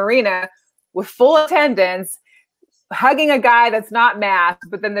an arena with full attendance, hugging a guy that's not masked,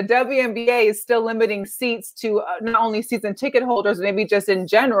 but then the WNBA is still limiting seats to not only season ticket holders, maybe just in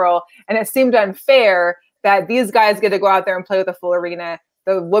general. And it seemed unfair that these guys get to go out there and play with a full arena.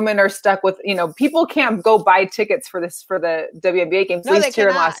 The women are stuck with, people can't go buy tickets for the WNBA games. No, at least here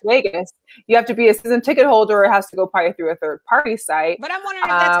in Las Vegas. You have to be a season ticket holder or it has to go probably through a third party site. But I'm wondering if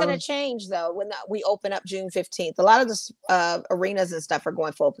that's going to change though when we open up June 15th. A lot of the arenas and stuff are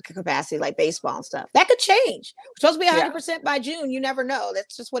going full capacity, like baseball and stuff. That could change. We're supposed to be 100% by June. You never know.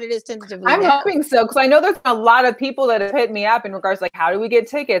 That's just what it is tentatively. I'm hoping so, because I know there's a lot of people that have hit me up in regards like, how do we get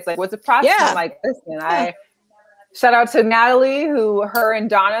tickets? Like, what's the process? I'm like, listen, shout out to Natalie, her and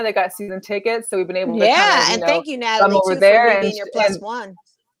Donna, they got season tickets. So we've been able to and thank you, Natalie, over there for being your plus one.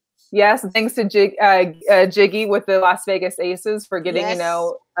 Yes, thanks to Jiggy with the Las Vegas Aces for getting,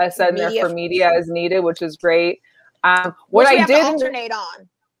 us in there for media as needed, which is great. What I did alternate on.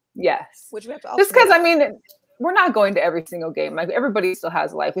 Yes. Which we have to just because, we're not going to every single game. Like everybody still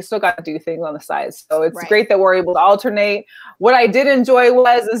has a life. We still got to do things on the side. So it's great that we're able to alternate. What I did enjoy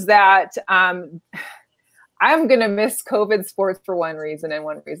is that I'm going to miss COVID sports for one reason and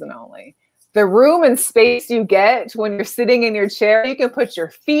one reason only. The room and space you get when you're sitting in your chair, you can put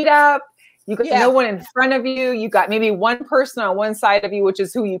your feet up. You got no one in front of you. You got maybe one person on one side of you, which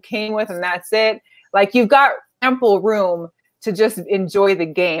is who you came with, and that's it. Like you've got ample room to just enjoy the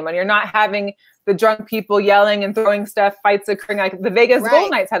game, and you're not having the drunk people yelling and throwing stuff, fights occurring. Like the Vegas Golden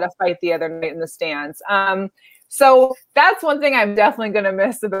Knights had a fight the other night in the stands. So that's one thing I'm definitely going to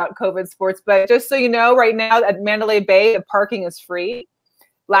miss about COVID sports. But just so you know, right now at Mandalay Bay, the parking is free.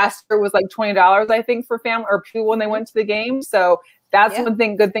 Last year was like $20, I think, for family or people when they went to the game. So that's one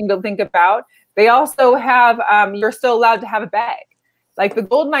good thing to think about. They also have, you're still allowed to have a bag. Like the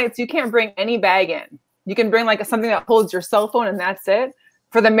Golden Knights, you can't bring any bag in. You can bring like something that holds your cell phone and that's it.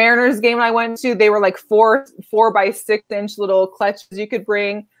 For the Mariners game I went to, they were like 4 by 6 inch little clutches you could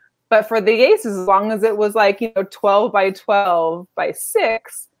bring. But for the Aces, as long as it was like, 12 by 12 by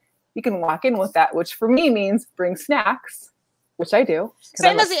 6, you can walk in with that, which for me means bring snacks, which I do.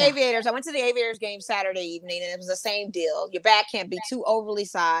 Same as the Aviators. I went to the Aviators game Saturday evening, and it was the same deal. Your bag can't be too overly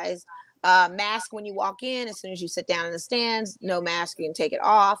sized. Mask when you walk in. As soon as you sit down in the stands, no mask, you can take it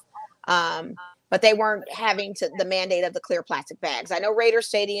off. but they weren't having the mandate of the clear plastic bags. I know Raider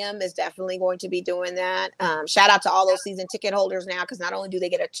Stadium is definitely going to be doing that. Shout out to all those season ticket holders now, because not only do they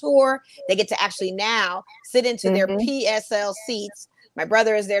get a tour, they get to actually now sit into their PSL seats. My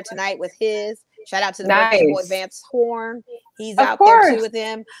brother is there tonight with his. Shout out to the birthday boy Vance Horn. He's out there too with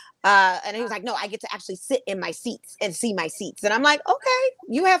him. And he was like, no, I get to actually sit in my seats and see my seats. And I'm like, okay,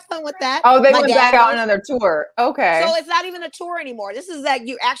 you have fun with that. Oh, they went back out on another tour. Okay. So it's not even a tour anymore. This is that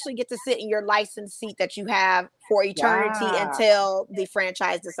you actually get to sit in your licensed seat that you have for eternity until the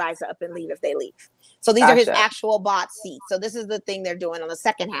franchise decides to up and leave if they leave. So these are his actual bought seats. So this is the thing they're doing on the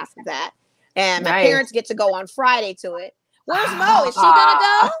second half of that. And my parents get to go on Friday to it. Where's Mo? Is she going to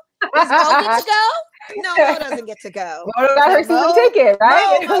go? Does Mo get to go? No, Mo doesn't get to go. Mo got her season ticket,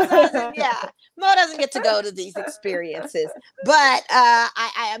 right? Mo doesn't get to go to these experiences. But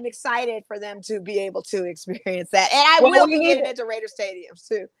I am excited for them to be able to experience that. And I will be getting into Raider stadiums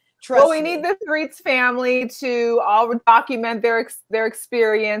too. Trust me. Need the Threets family to all document their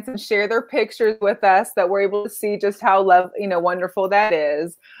experience and share their pictures with us, that we're able to see just how wonderful that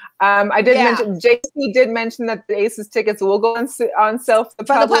is. I did mention, JC did mention that the Aces tickets will go on sale for the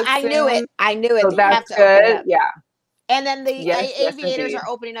public. I knew it. So that's good. Yeah. And then the Aviators are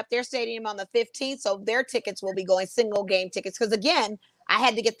opening up their stadium on the 15th. So their tickets will be going single game tickets. Because again, I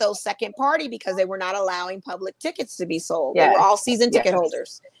had to get those second party because they were not allowing public tickets to be sold. They were all season ticket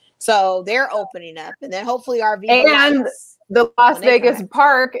holders. So they're opening up. And then hopefully our and the Las Vegas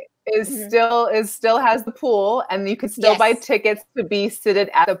Park is still has the pool, and you can still buy tickets to be seated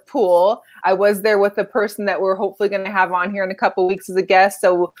at the pool. I was there with the person that we're hopefully going to have on here in a couple weeks as a guest,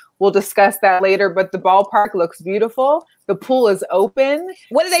 so we'll discuss that later. But the ballpark looks beautiful. The pool is open.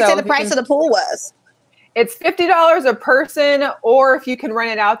 What did they say the price of the pool was? It's $50 a person, or if you can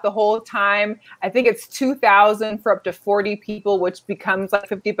rent it out the whole time, I think it's $2,000 for up to 40 people, which becomes like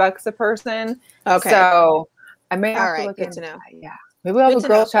 $50 a person. Okay. So I may have to look into that. Yeah. Maybe we'll have a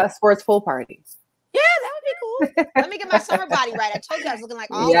Girl Chat Sports pool party. Yeah, that would be cool. Let me get my summer body right. I told you I was looking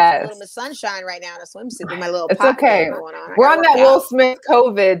like all little Miss Sunshine right now in a swimsuit with my little It's okay. Going on. We're on that Will Smith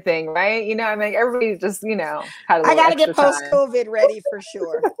COVID thing, right? I mean, everybody just, had a I got to get post-COVID ready for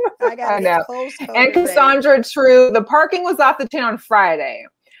sure. I got to get post-COVID And Cassandra, ready. True, the parking was off the chain on Friday.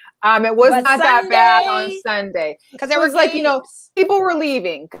 It was not that bad on Sunday. Because there was people were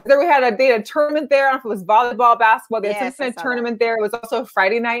leaving. They had a tournament there. I don't know if it was volleyball, basketball. They had a tournament there. It was also a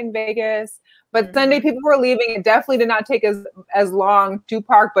Friday night in Vegas. But Sunday, people were leaving. It definitely did not take as long to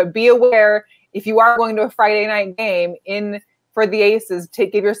park. But be aware, if you are going to a Friday night game for the Aces,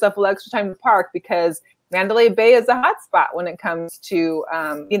 give yourself a little extra time to park, because Mandalay Bay is a hot spot when it comes to,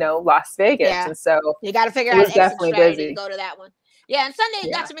 Las Vegas. Yeah. And so you got to figure out definitely busy to go to that one. Yeah, and Sunday,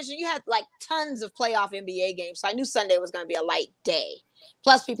 not to mention, you had like tons of playoff NBA games. So I knew Sunday was going to be a light day.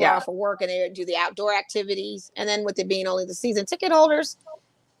 Plus, people are off for work and they do the outdoor activities. And then with it being only the season ticket holders,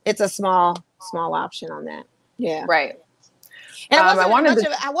 it's a small option on that. Yeah. Right. And what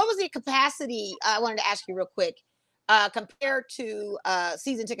was the capacity? I wanted to ask you real quick. Compared to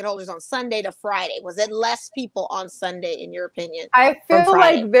season ticket holders on Sunday to Friday, was it less people on Sunday, in your opinion? I feel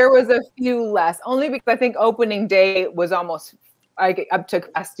like there was a few less, only because I think opening day was almost up to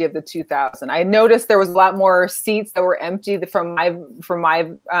capacity of the 2,000. I noticed there was a lot more seats that were empty from my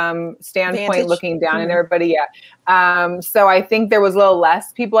standpoint, looking down and everybody. Yeah. So I think there was a little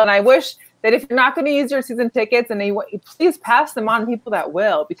less people, and I wish that if you're not going to use your season tickets, and please pass them on to people that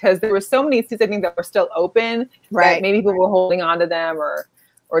will, because there were so many seats I think that were still open. Right. That maybe people were holding on to them or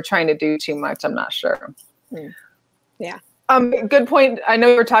trying to do too much. I'm not sure. Yeah. Good point. I know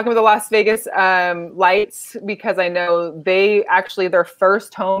you were talking about the Las Vegas Lights, because I know their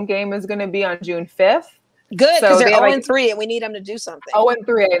first home game is going to be on June 5th. Good, because they're 0-3 and we need them to do something. 0-3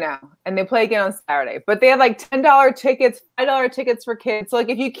 right now, and they play again on Saturday. But they have like $10 tickets, $5 tickets for kids. So like,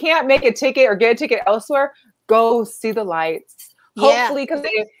 if you can't make a ticket or get a ticket elsewhere, go see the Lights. Hopefully, because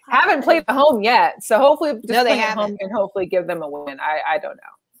they haven't played at home yet. So hopefully, just play at home and hopefully give them a win. I don't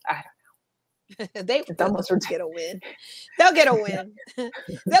know. They almost get a win. They'll get a win. They'll get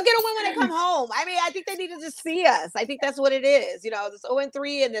a win when they come home. I mean, I think they need to just see us. I think that's what it is. This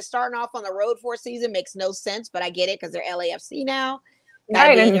 0-3 and they're starting off on the road for a season makes no sense, but I get it because they're LAFC now.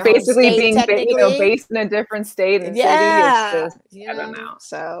 Right, and basically being based in a different state and city. It's just, I don't know.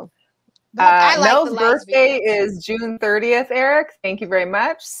 So Mel's birthday is June 30th, Eric. Thank you very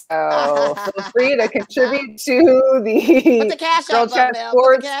much. So feel free to contribute to the Girl Chat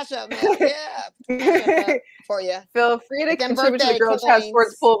Sports. For you. Feel free to contribute to the Girl Chat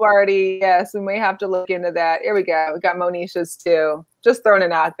Sports pool party. Yes, we may have to look into that. Here we go. We got Monisha's too. Just throwing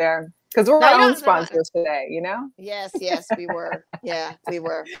it out there. Because we're our own sponsors today, Yes, we were. Yeah, we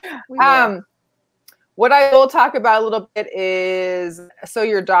were. What I will talk about a little bit is, so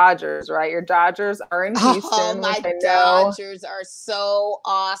your Dodgers, right? Your Dodgers are in Houston. Oh, my Dodgers are so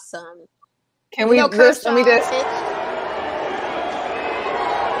awesome. Can we just, let me just.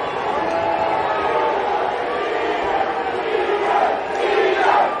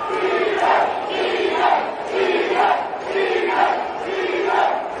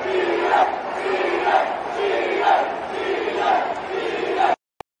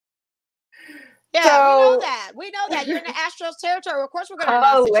 Yeah, so, we know that. You're in the Astros territory. Of course, we're going to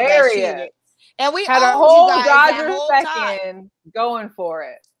announce that you guys cheated it. And we had a whole Dodgers second going for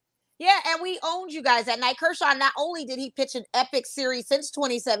it. Yeah, and we owned you guys that night. Kershaw, not only did he pitch an epic series since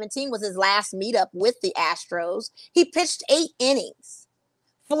 2017, was his last meetup with the Astros, he pitched 8 innings.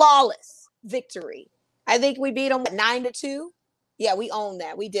 Flawless victory. I think we beat him 9-2. Yeah, we owned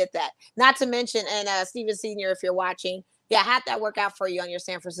that. We did that. Not to mention, and Steven Sr., if you're watching, yeah, how'd that work out for you on your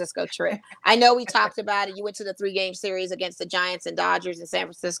San Francisco trip? I know we talked about it. You went to the 3-game series against the Giants and Dodgers in San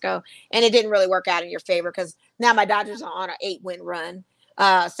Francisco, and it didn't really work out in your favor because now my Dodgers are on an 8-win run,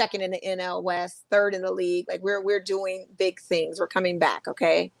 second in the NL West, third in the league. Like we're doing big things. We're coming back.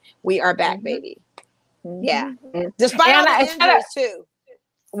 Okay, we are back, baby. Yeah, despite all the injuries too.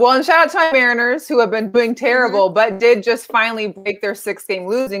 Well, and shout out to my Mariners, who have been doing terrible, but did just finally break their 6-game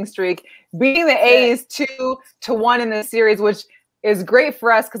losing streak, beating the A's 2-1 in the series, which is great for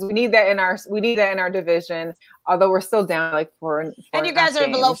us because we need that in our division. Although we're still down like 4 and you guys are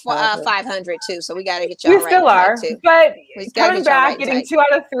below 500 too, so we got to get y'all right. We still are, too. But coming back, getting 2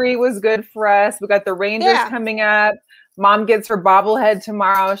 out of 3 was good for us. We got the Rangers coming up. Mom gets her bobblehead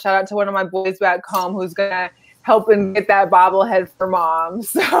tomorrow. Shout out to one of my boys back home who's gonna helping get that bobblehead for Mom.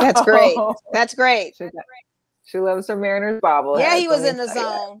 So that's great. That's great. She loves her Mariners bobblehead. Yeah, he was in the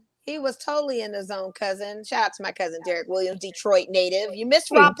zone. He was totally in the zone, cousin. Shout out to my cousin Derek Williams, Detroit native. You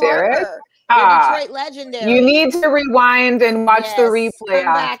missed Rob Parker. Detroit legendary. You need to rewind and watch the replay.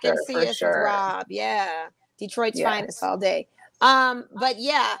 Come back and see us with Rob. Yeah, Detroit's finest all day. But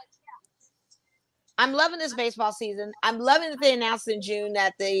yeah, I'm loving this baseball season. I'm loving that they announced in June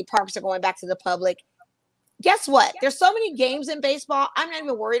that the parks are going back to the public. Guess what? There's so many games in baseball. I'm not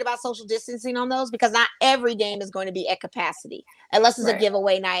even worried about social distancing on those because not every game is going to be at capacity unless it's a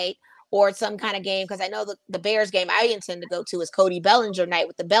giveaway night or some kind of game. Because I know the Bears game I intend to go to is Cody Bellinger night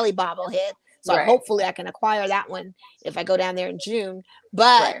with the belly bobblehead. So hopefully I can acquire that one if I go down there in June.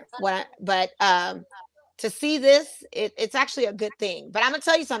 But to see this, it's actually a good thing. But I'm gonna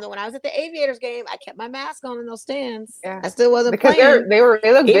tell you something. When I was at the Aviators game, I kept my mask on in those stands. Yeah. I still wasn't playing. They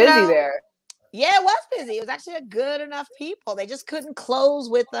look busy there. Yeah, it was busy. It was actually a good enough people. They just couldn't close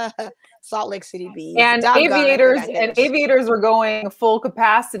with Salt Lake City Bees. And Aviators were going full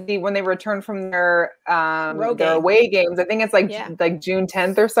capacity when they returned from their away games. I think it's like June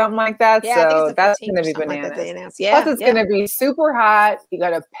 10th or something like that. Yeah, so that's going to be bananas. Like plus, it's going to be super hot. You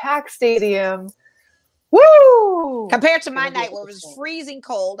got a packed stadium. Woo! Compared to my night where it was freezing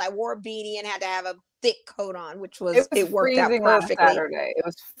cold, I wore a beanie and had to have a thick coat on, which it worked out perfectly. Saturday. It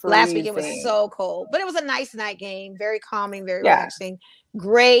was freezing. Last week it was so cold, but it was a nice night game, very calming, very relaxing.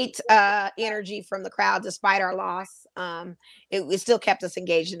 Great energy from the crowd despite our loss. It still kept us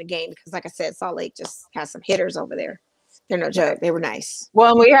engaged in the game because, like I said, Salt Lake just has some hitters over there. They're no joke. They were nice.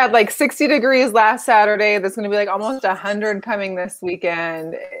 Well, we had like 60 degrees last Saturday. There's going to be like almost 100 coming this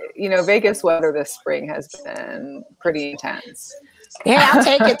weekend. You know, Vegas weather this spring has been pretty intense. Yeah, I'll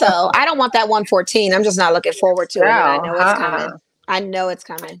take it though. I don't want that 114. I'm just not looking forward to it. I know it's coming. I know it's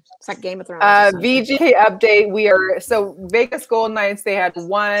coming. It's like Game of Thrones. VGK update. So Vegas Golden Knights, they had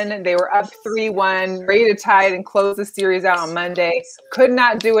won. They were up 3-1, ready to tie it and close the series out on Monday. Could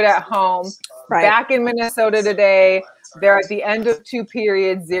not do it at home. Right. Back in Minnesota today. They're at the end of 2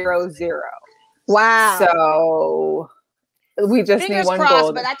 periods, 0-0. Wow. So we just need one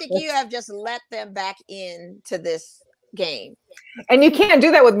goal. But I think you have just let them back into this game. And you can't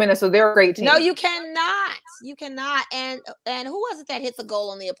do that with Minnesota. They're a great team. No, you cannot. You cannot. And who was it that hit the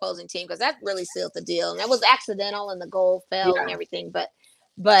goal on the opposing team? Because that really sealed the deal. And that was accidental and the goal fell and everything.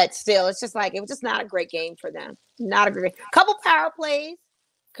 But still, it's just like it was just not a great game for them. Not a great couple power plays.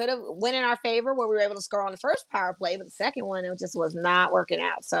 Could have went in our favor where we were able to score on the first power play, but the second one, it just was not working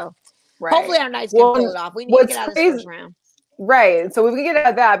out. So hopefully our Knights can pull it off. We need to get out of this first round. Right. So we can get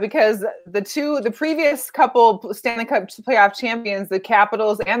out of that because the previous couple Stanley Cup playoff champions, the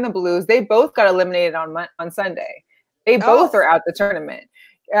Capitals and the Blues, they both got eliminated on Sunday. They both are out the tournament.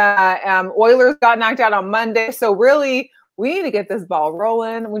 Oilers got knocked out on Monday. So really, we need to get this ball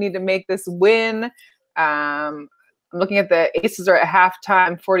rolling. We need to make this win. I'm looking at the Aces are at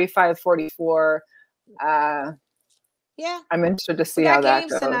halftime, 45-44. I'm interested to see how that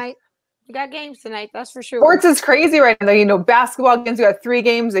goes. Tonight. You got games tonight, that's for sure. Sports is crazy right now. You know, basketball games, you got 3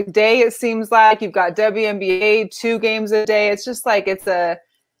 games a day, it seems like. You've got WNBA, 2 games a day. It's just like it's a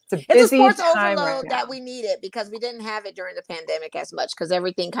busy sports time overload right that we needed because we didn't have it during the pandemic as much because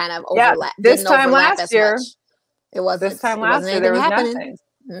everything kind of overlapped. This time last year. It wasn't. This time last year, there was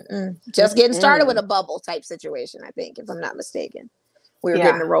nothing. Just getting started with a bubble type situation, I think, if I'm not mistaken. We were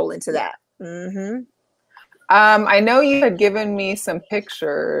getting to roll into that. I know you had given me some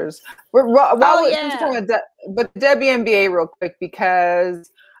pictures. But the WNBA real quick because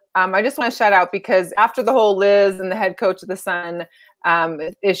I just want to shout out because after the whole Liz and the head coach of the Sun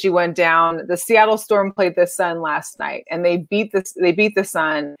issue went down, the Seattle Storm played the Sun last night and they beat the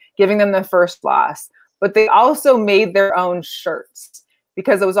Sun, giving them the first loss. But they also made their own shirts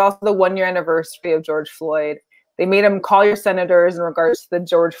because it was also the 1-year anniversary of George Floyd. They made them call your senators in regards to the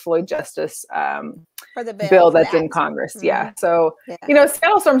George Floyd justice for the bill that's in Congress. Yeah. So, you know,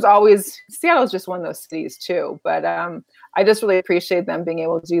 Seattle's just one of those cities too. But I just really appreciate them being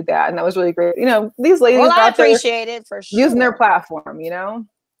able to do that. And that was really great. You know, these ladies I appreciate it for sure. Using their platform, you know?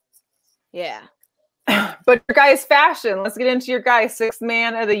 Yeah. But your guys' fashion, let's get into your guys' 6th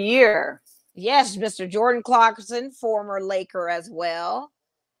man of the year. Yes, Mr. Jordan Clarkson, former Laker as well.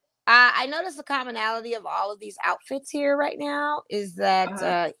 I noticed the commonality of all of these outfits here right now is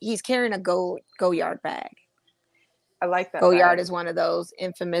that he's carrying a Goyard bag. I like that. Goyard is one of those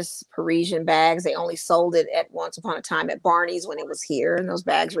infamous Parisian bags. They only sold it at once upon a time at Barney's when it was here, and those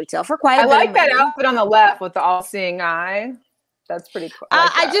bags retail for quite a bit. I like that outfit on the left with the all-seeing eye. That's pretty cool.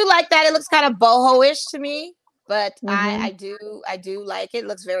 I do like that. It looks kind of boho-ish to me, but I do like it. It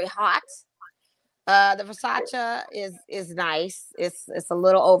looks very hot. The Versace is nice. It's a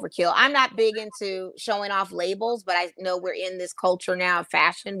little overkill. I'm not big into showing off labels, but I know we're in this culture now of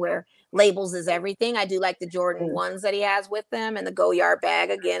fashion where labels is everything. I do like the Jordan ones that he has with them and the Goyard bag.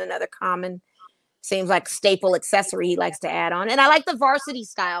 Again, another common, seems like staple accessory he likes to add on. And I like the varsity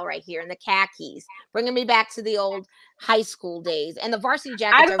style right here and the khakis, bringing me back to the old high school days. And the varsity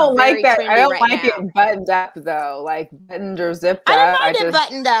jackets I don't like that. I don't like it buttoned up though, like buttoned or zipped up. I didn't mind it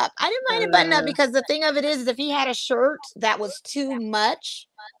buttoned up. I didn't mind it buttoned up because the thing of it is if he had a shirt that was too much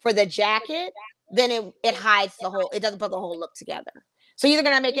for the jacket, then it hides the whole, it doesn't put the whole look together. So you're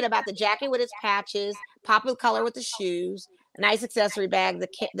going to make it about the jacket with its patches, pop of color with the shoes, a nice accessory bag,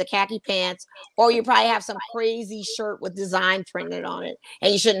 the khaki pants, or you probably have some crazy shirt with design printed on it.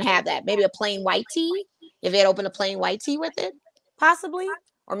 And you shouldn't have that. Maybe a plain white tee. If it opened a plain white tee with it, possibly,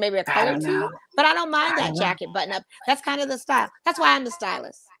 or maybe a color tee. But I don't mind that jacket button up. That's kind of the style. That's why I'm the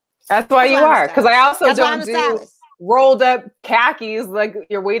stylist. That's why you are. Because I also don't do rolled up khakis like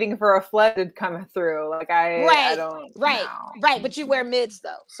you're waiting for a flood to come through. Like I don't. Right. But you wear mids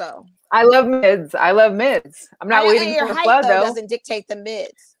though, so. I love mids. I'm not waiting for a flood though. Doesn't dictate the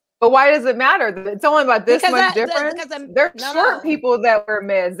mids. But why does it matter? It's only about this much difference. There's short people that wear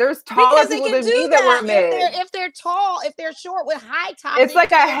mids. There's taller people than me that wear mids. If they're tall, if they're short with high tops, it's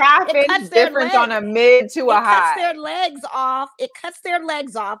like a half-inch difference on a mid to a high. It cuts their legs off. It cuts their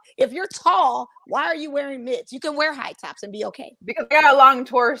legs off. If you're tall, why are you wearing mids? You can wear high tops and be okay. Because I got a long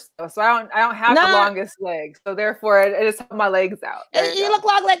torso, so I don't have the longest legs. So therefore, it just helps my legs out. You look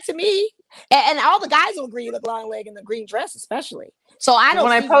long leg to me, and all the guys will agree you look long leg in the green dress, especially. So I don't.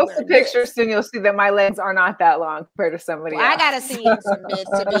 When I post the picture soon, you'll see that my legs are not that long compared to somebody else. I gotta see you in some mids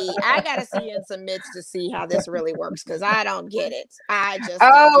I gotta see you in some mids to see how this really works because I don't get it. I just.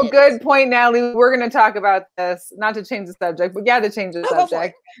 Oh, good point, Natalie. We're going to talk about this. Not to change the subject, but to change the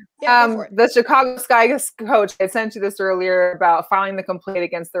subject. The Chicago Sky coach had sent you this earlier about filing the complaint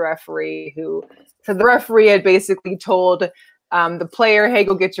against the referee, who said the referee had basically told the player, "Hey,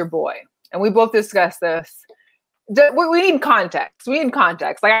 go get your boy." And we both discussed this. We need context.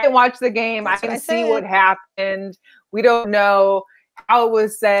 Like I didn't watch the game. I didn't see what happened. We don't know how it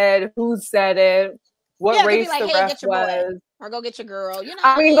was said, who said it, what race the ref was. Or go get your girl. You know,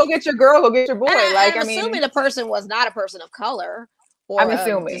 I mean, go get your girl, go get your boy. I'm assuming the person was not a person of color or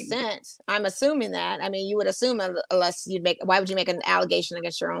descent. I'm assuming that. I mean, you would assume unless why would you make an allegation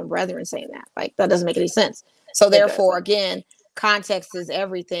against your own brethren saying that? Like that doesn't make any sense. So therefore, again, context is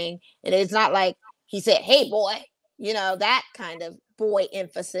everything. And it's not like he said, "Hey, boy." You know, that kind of boy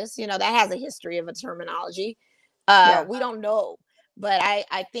emphasis, you know, that has a history of a terminology. We don't know. But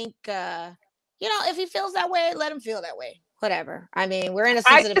I think, you know, if he feels that way, let him feel that way. Whatever. I mean, we're in a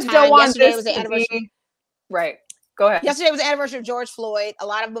sensitive time. Yesterday was the anniversary. Right. Go ahead. Yesterday was the anniversary of George Floyd. A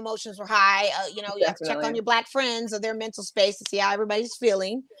lot of emotions were high. You know, you have to check on your Black friends or their mental space to see how everybody's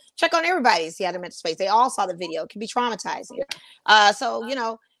feeling. Check on everybody to see how their mental space. They all saw the video. It can be traumatizing. So, you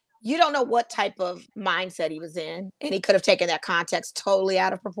know, you don't know what type of mindset he was in, and he could have taken that context totally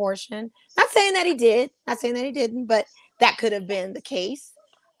out of proportion. Not saying that he did, not saying that he didn't, but that could have been the case.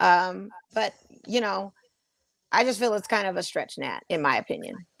 But you know, I just feel it's kind of a stretch, Nat, in my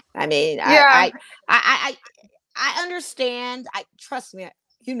opinion. I mean, Yeah. I understand. Trust me,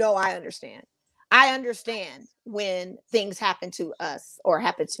 you know, I understand. I understand when things happen to us or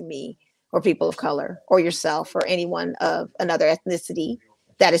happen to me or people of color or yourself or anyone of another ethnicity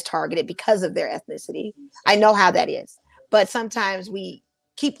that is targeted because of their ethnicity. I know how that is. But sometimes we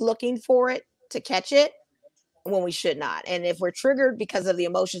keep looking for it to catch it when we should not. And if we're triggered because of the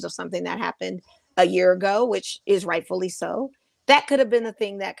emotions of something that happened a year ago, which is rightfully so, that could have been the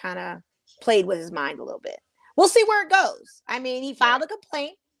thing that kind of played with his mind a little bit. We'll see where it goes. I mean, he filed a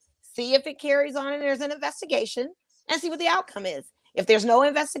complaint, see if it carries on and there's an investigation, and see what the outcome is. If there's no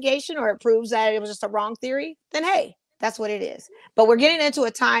investigation or it proves that it was just a wrong theory, then hey, that's what it is. But we're getting into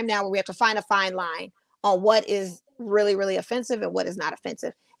a time now where we have to find a fine line on what is really, really offensive and what is not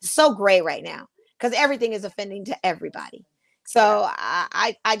offensive. It's so gray right now because everything is offending to everybody. So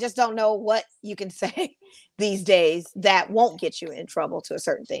I just don't know what you can say these days that won't get you in trouble to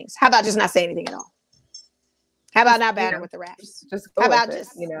certain things. How about just not say anything at all? How about not banter with the refs? How about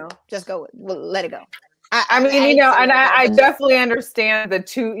just, you know, just go with, let it go. I mean, you know, and I definitely understand the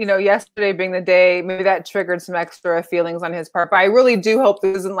two, you know, yesterday being the day, maybe that triggered some extra feelings on his part. But I really do hope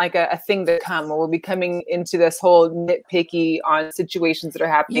this isn't like a thing to come where we'll be coming into this whole nitpicky on situations that are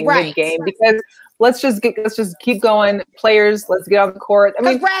happening mid-game. Because let's just keep going. Players, let's get on the court. I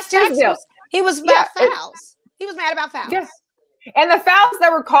mean, brass tacks, he was about fouls. He was mad about fouls. Yeah. And the fouls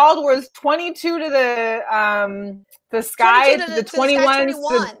that were called was 22 to the Sky, to the 21.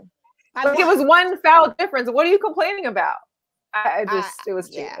 Like it was one foul difference. What are you complaining about? It was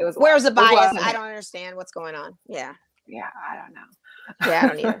where's the bias? I don't understand what's going on. Yeah, I don't know. Yeah, I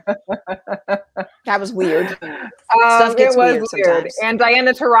don't either. That was weird. Stuff gets weird. Sometimes. And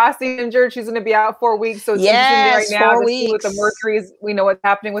Diana Taurasi injured. She's going to be out 4 weeks. So it's interesting right now to see with the Mercury's. We know what's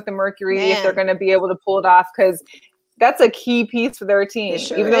happening with the Mercury. If they're going to be able to pull it off, because that's a key piece for their team.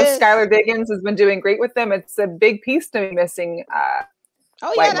 Even though Skylar Diggins has been doing great with them, it's a big piece to be missing.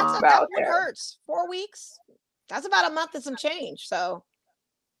 That hurts. 4 weeks. That's about a month and some change. So,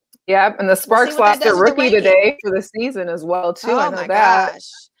 yeah, and the Sparks lost their rookie today for the season as well too. I know that. Gosh.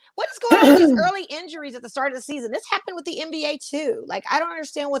 What is going on with these early injuries at the start of the season? This happened with the NBA too. Like, I don't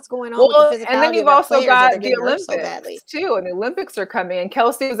understand what's going on with the physicality. And then you've also got the Olympics too, and the Olympics are coming. And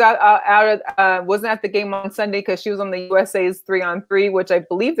Kelsey was wasn't at the game on Sunday because she was on the USA's 3-on-3, which I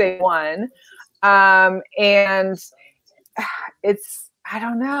believe they won. And it's. I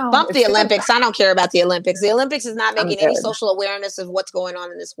don't know. Bump the Olympics. I don't care about the Olympics. The Olympics is not making any social awareness of what's going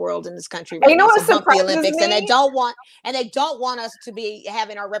on in this world, in this country. Right, you know what surprises bump the Olympics, me? and they don't want us to be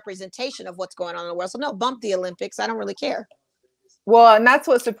having our representation of what's going on in the world. So no, bump the Olympics. I don't really care. Well, and that's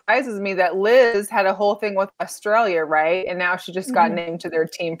what surprises me, that Liz had a whole thing with Australia, right? And now she just got named to their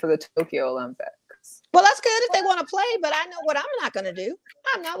team for the Tokyo Olympics. Well, that's good if they want to play, but I know what I'm not going to do.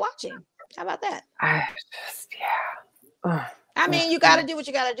 I'm not watching. How about that? I mean, you got to do what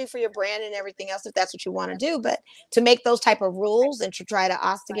you got to do for your brand and everything else if that's what you want to do. But to make those type of rules and to try to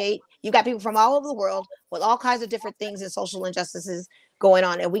ostigate, you got people from all over the world with all kinds of different things and social injustices going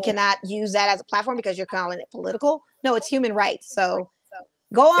on. And we cannot use that as a platform because you're calling it political. No, it's human rights. So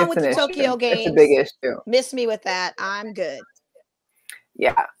go on with the Tokyo Games. It's a big issue. Miss me with that. I'm good.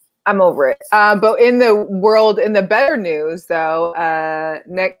 Yeah. I'm over it. But in the better news, though,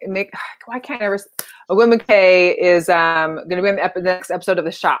 Nick, why can't I ever? Women K is going to be in the next episode of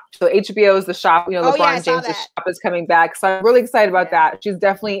The Shop. So HBO is The Shop. You know, LeBron James' Shop is coming back. So I'm really excited about that. She's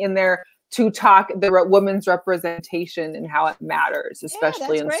definitely in there to talk the women's representation and how it matters,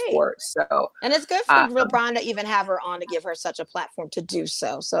 especially in sports. So, and it's good for LeBron to even have her on to give her such a platform to do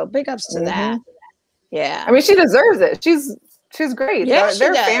so. So big ups to that. Yeah. I mean, she deserves it. She's great. Yeah,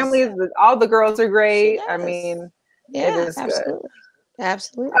 their families, all the girls are great. I mean, it is absolutely. Good.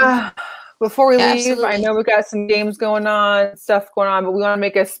 Absolutely. Before we leave, I know we've got some games going on, stuff going on, but we want to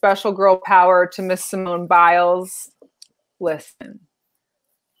make a special girl power to Miss Simone Biles. Listen,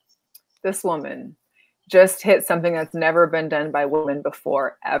 this woman just hit something that's never been done by women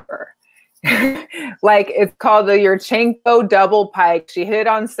before, ever. Like, it's called the Yurchenko double pike. She hit it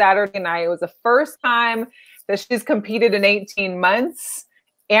on Saturday night. It was the first time that she's competed in 18 months.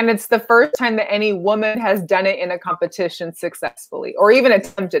 And it's the first time that any woman has done it in a competition successfully, or even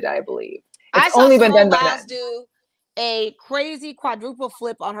attempted, I believe. It's only been done by men. Do a crazy quadruple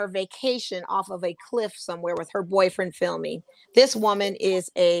flip on her vacation off of a cliff somewhere with her boyfriend filming. This woman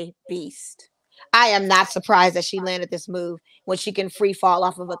is a beast. I am not surprised that she landed this move when she can free fall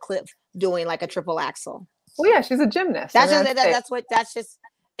off of a cliff doing like a triple axel. Well, yeah, she's a gymnast. That's just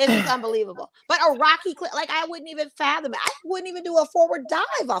it's just unbelievable. But a rocky cliff, like I wouldn't even fathom it. I wouldn't even do a forward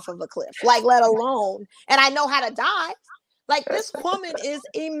dive off of a cliff, like let alone. And I know how to dive. Like this woman is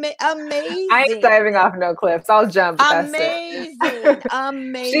amazing. I ain't diving off no cliffs. I'll jump. Amazing,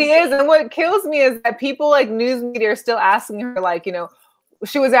 amazing. She is, and what kills me is that people like news media are still asking her, like, you know,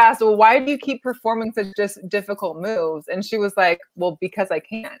 she was asked, well, why do you keep performing such just difficult moves? And she was like, well, because I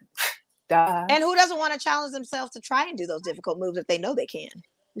can. Duh. And who doesn't want to challenge themselves to try and do those difficult moves if they know they can?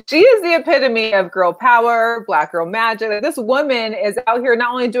 She is the epitome of girl power, black girl magic. Like, this woman is out here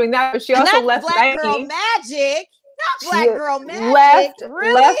not only doing that, but she also left Black Nike. Girl Magic. Not Black Girl Magic.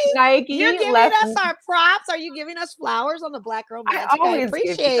 Left Nike. You're giving us our props. Are you giving us flowers on the Black Girl Magic? I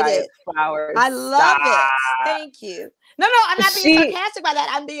appreciate it. Flowers. I love it. Thank you. No, I'm not being sarcastic by that.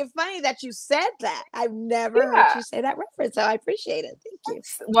 I'm being funny that you said that. I've never heard you say that reference, so I appreciate it. Thank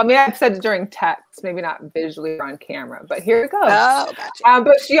you. Well, I mean, I've said it during text, maybe not visually or on camera, but here it goes. Oh, gotcha.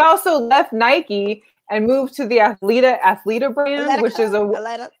 But she also left Nike and moved to the Athleta brand, which is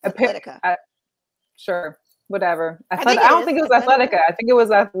Athletica. Sure, whatever. I don't think it was Athletica. I think it was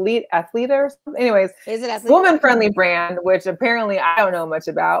Athleta or something. Anyways, is it Athleta? Woman-friendly brand, which apparently I don't know much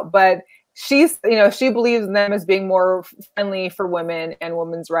about, but she's, you know, she believes in them as being more friendly for women and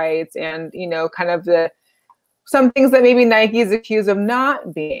women's rights, and, you know, kind of some things that maybe Nike is accused of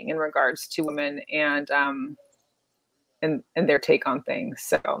not being in regards to women and their take on things.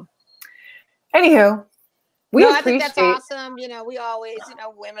 So, anywho, I think that's awesome. You know, we always, you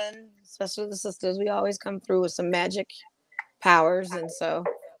know, women, especially the sisters, we always come through with some magic powers, and so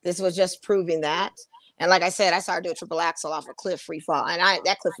this was just proving that. And like I said, I saw her do a triple axel off a cliff free fall. And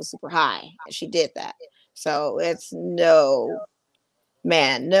that cliff was super high. And she did that. So it's no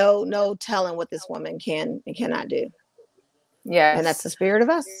telling what this woman can and cannot do. Yeah. And that's the spirit of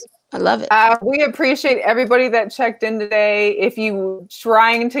us. I love it. We appreciate everybody that checked in today. If you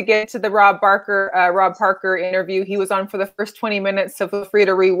trying to get to the Rob Parker interview, he was on for the first 20 minutes. So feel free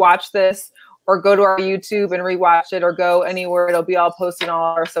to rewatch this, or go to our YouTube and rewatch it, or go anywhere. It'll be all posted on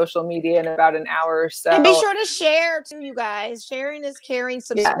all our social media in about an hour or so. And be sure to share too, you guys. Sharing is caring.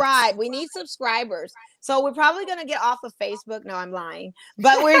 Subscribe. Yes. We need subscribers. So we're probably going to get off of Facebook. No, I'm lying.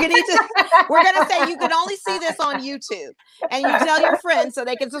 But we're going to say you can only see this on YouTube. And you tell your friends so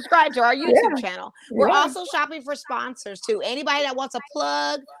they can subscribe to our YouTube channel. We're also shopping for sponsors too. Anybody that wants a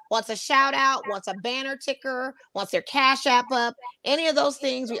plug, wants a shout out, wants a banner ticker, wants their Cash App up, any of those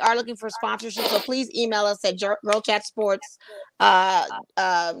things, we are looking for sponsorship. So please email us at Girlchatsports at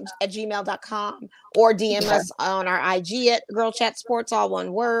gmail.com, or DM us on our IG at Girlchatsports, all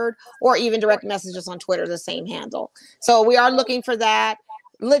one word, or even direct messages on Twitter, the same handle. So we are looking for that.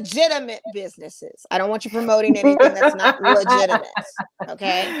 Legitimate businesses. I don't want you promoting anything that's not legitimate.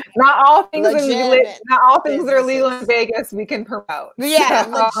 Okay. Not all things that are legal in Vegas we can promote. Yeah,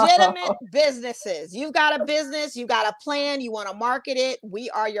 legitimate businesses. You've got a business, you got a plan, you want to market it. We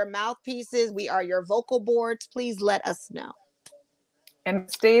are your mouthpieces, we are your vocal boards. Please let us know. And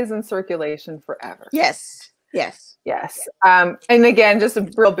it stays in circulation forever. Yes. And again, just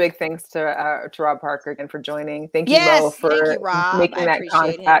a real big thanks to Rob Parker again for joining. Thank you, Mo, for making that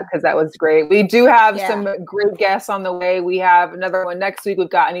contact, because that was great. We do have some great guests on the way. We have another one next week. We've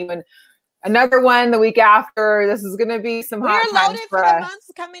got even another one the week after. This is going to be some hot times for us. We're loaded for the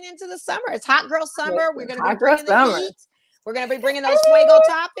months coming into the summer. It's hot girl summer. We're going to be bringing the heat. We're going to be bringing those fuego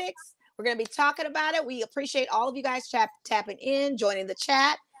topics. We're going to be talking about it. We appreciate all of you guys tapping in, joining the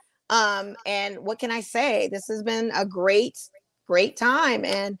chat. And what can I say? This has been a great time.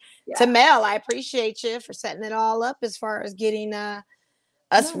 And to Mel, I appreciate you for setting it all up as far as getting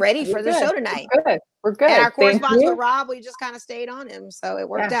us ready for the show tonight. We're good. And our correspondence with Rob, we just kind of stayed on him, so it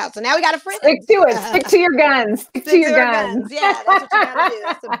worked out. So now we got a friend. Stick to it. Stick to your guns. Stick to your guns. Yeah, that's what you gotta do.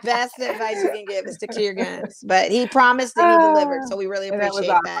 That's the best advice you can give, is stick to your guns. But he promised and he delivered, so we really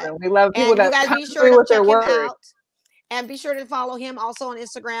appreciate that. We love people that come through with their word. And be sure to follow him also on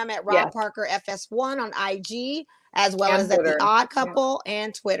Instagram at Rob Parker FS1 on IG, as well as at The Odd Couple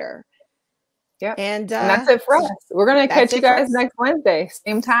and Twitter. Yep. And that's it for us. We're going to catch you guys next Wednesday.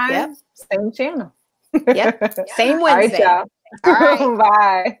 Same time, same channel. Same Wednesday. All right, y'all. All right.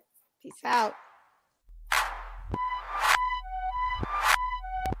 Bye. Peace out.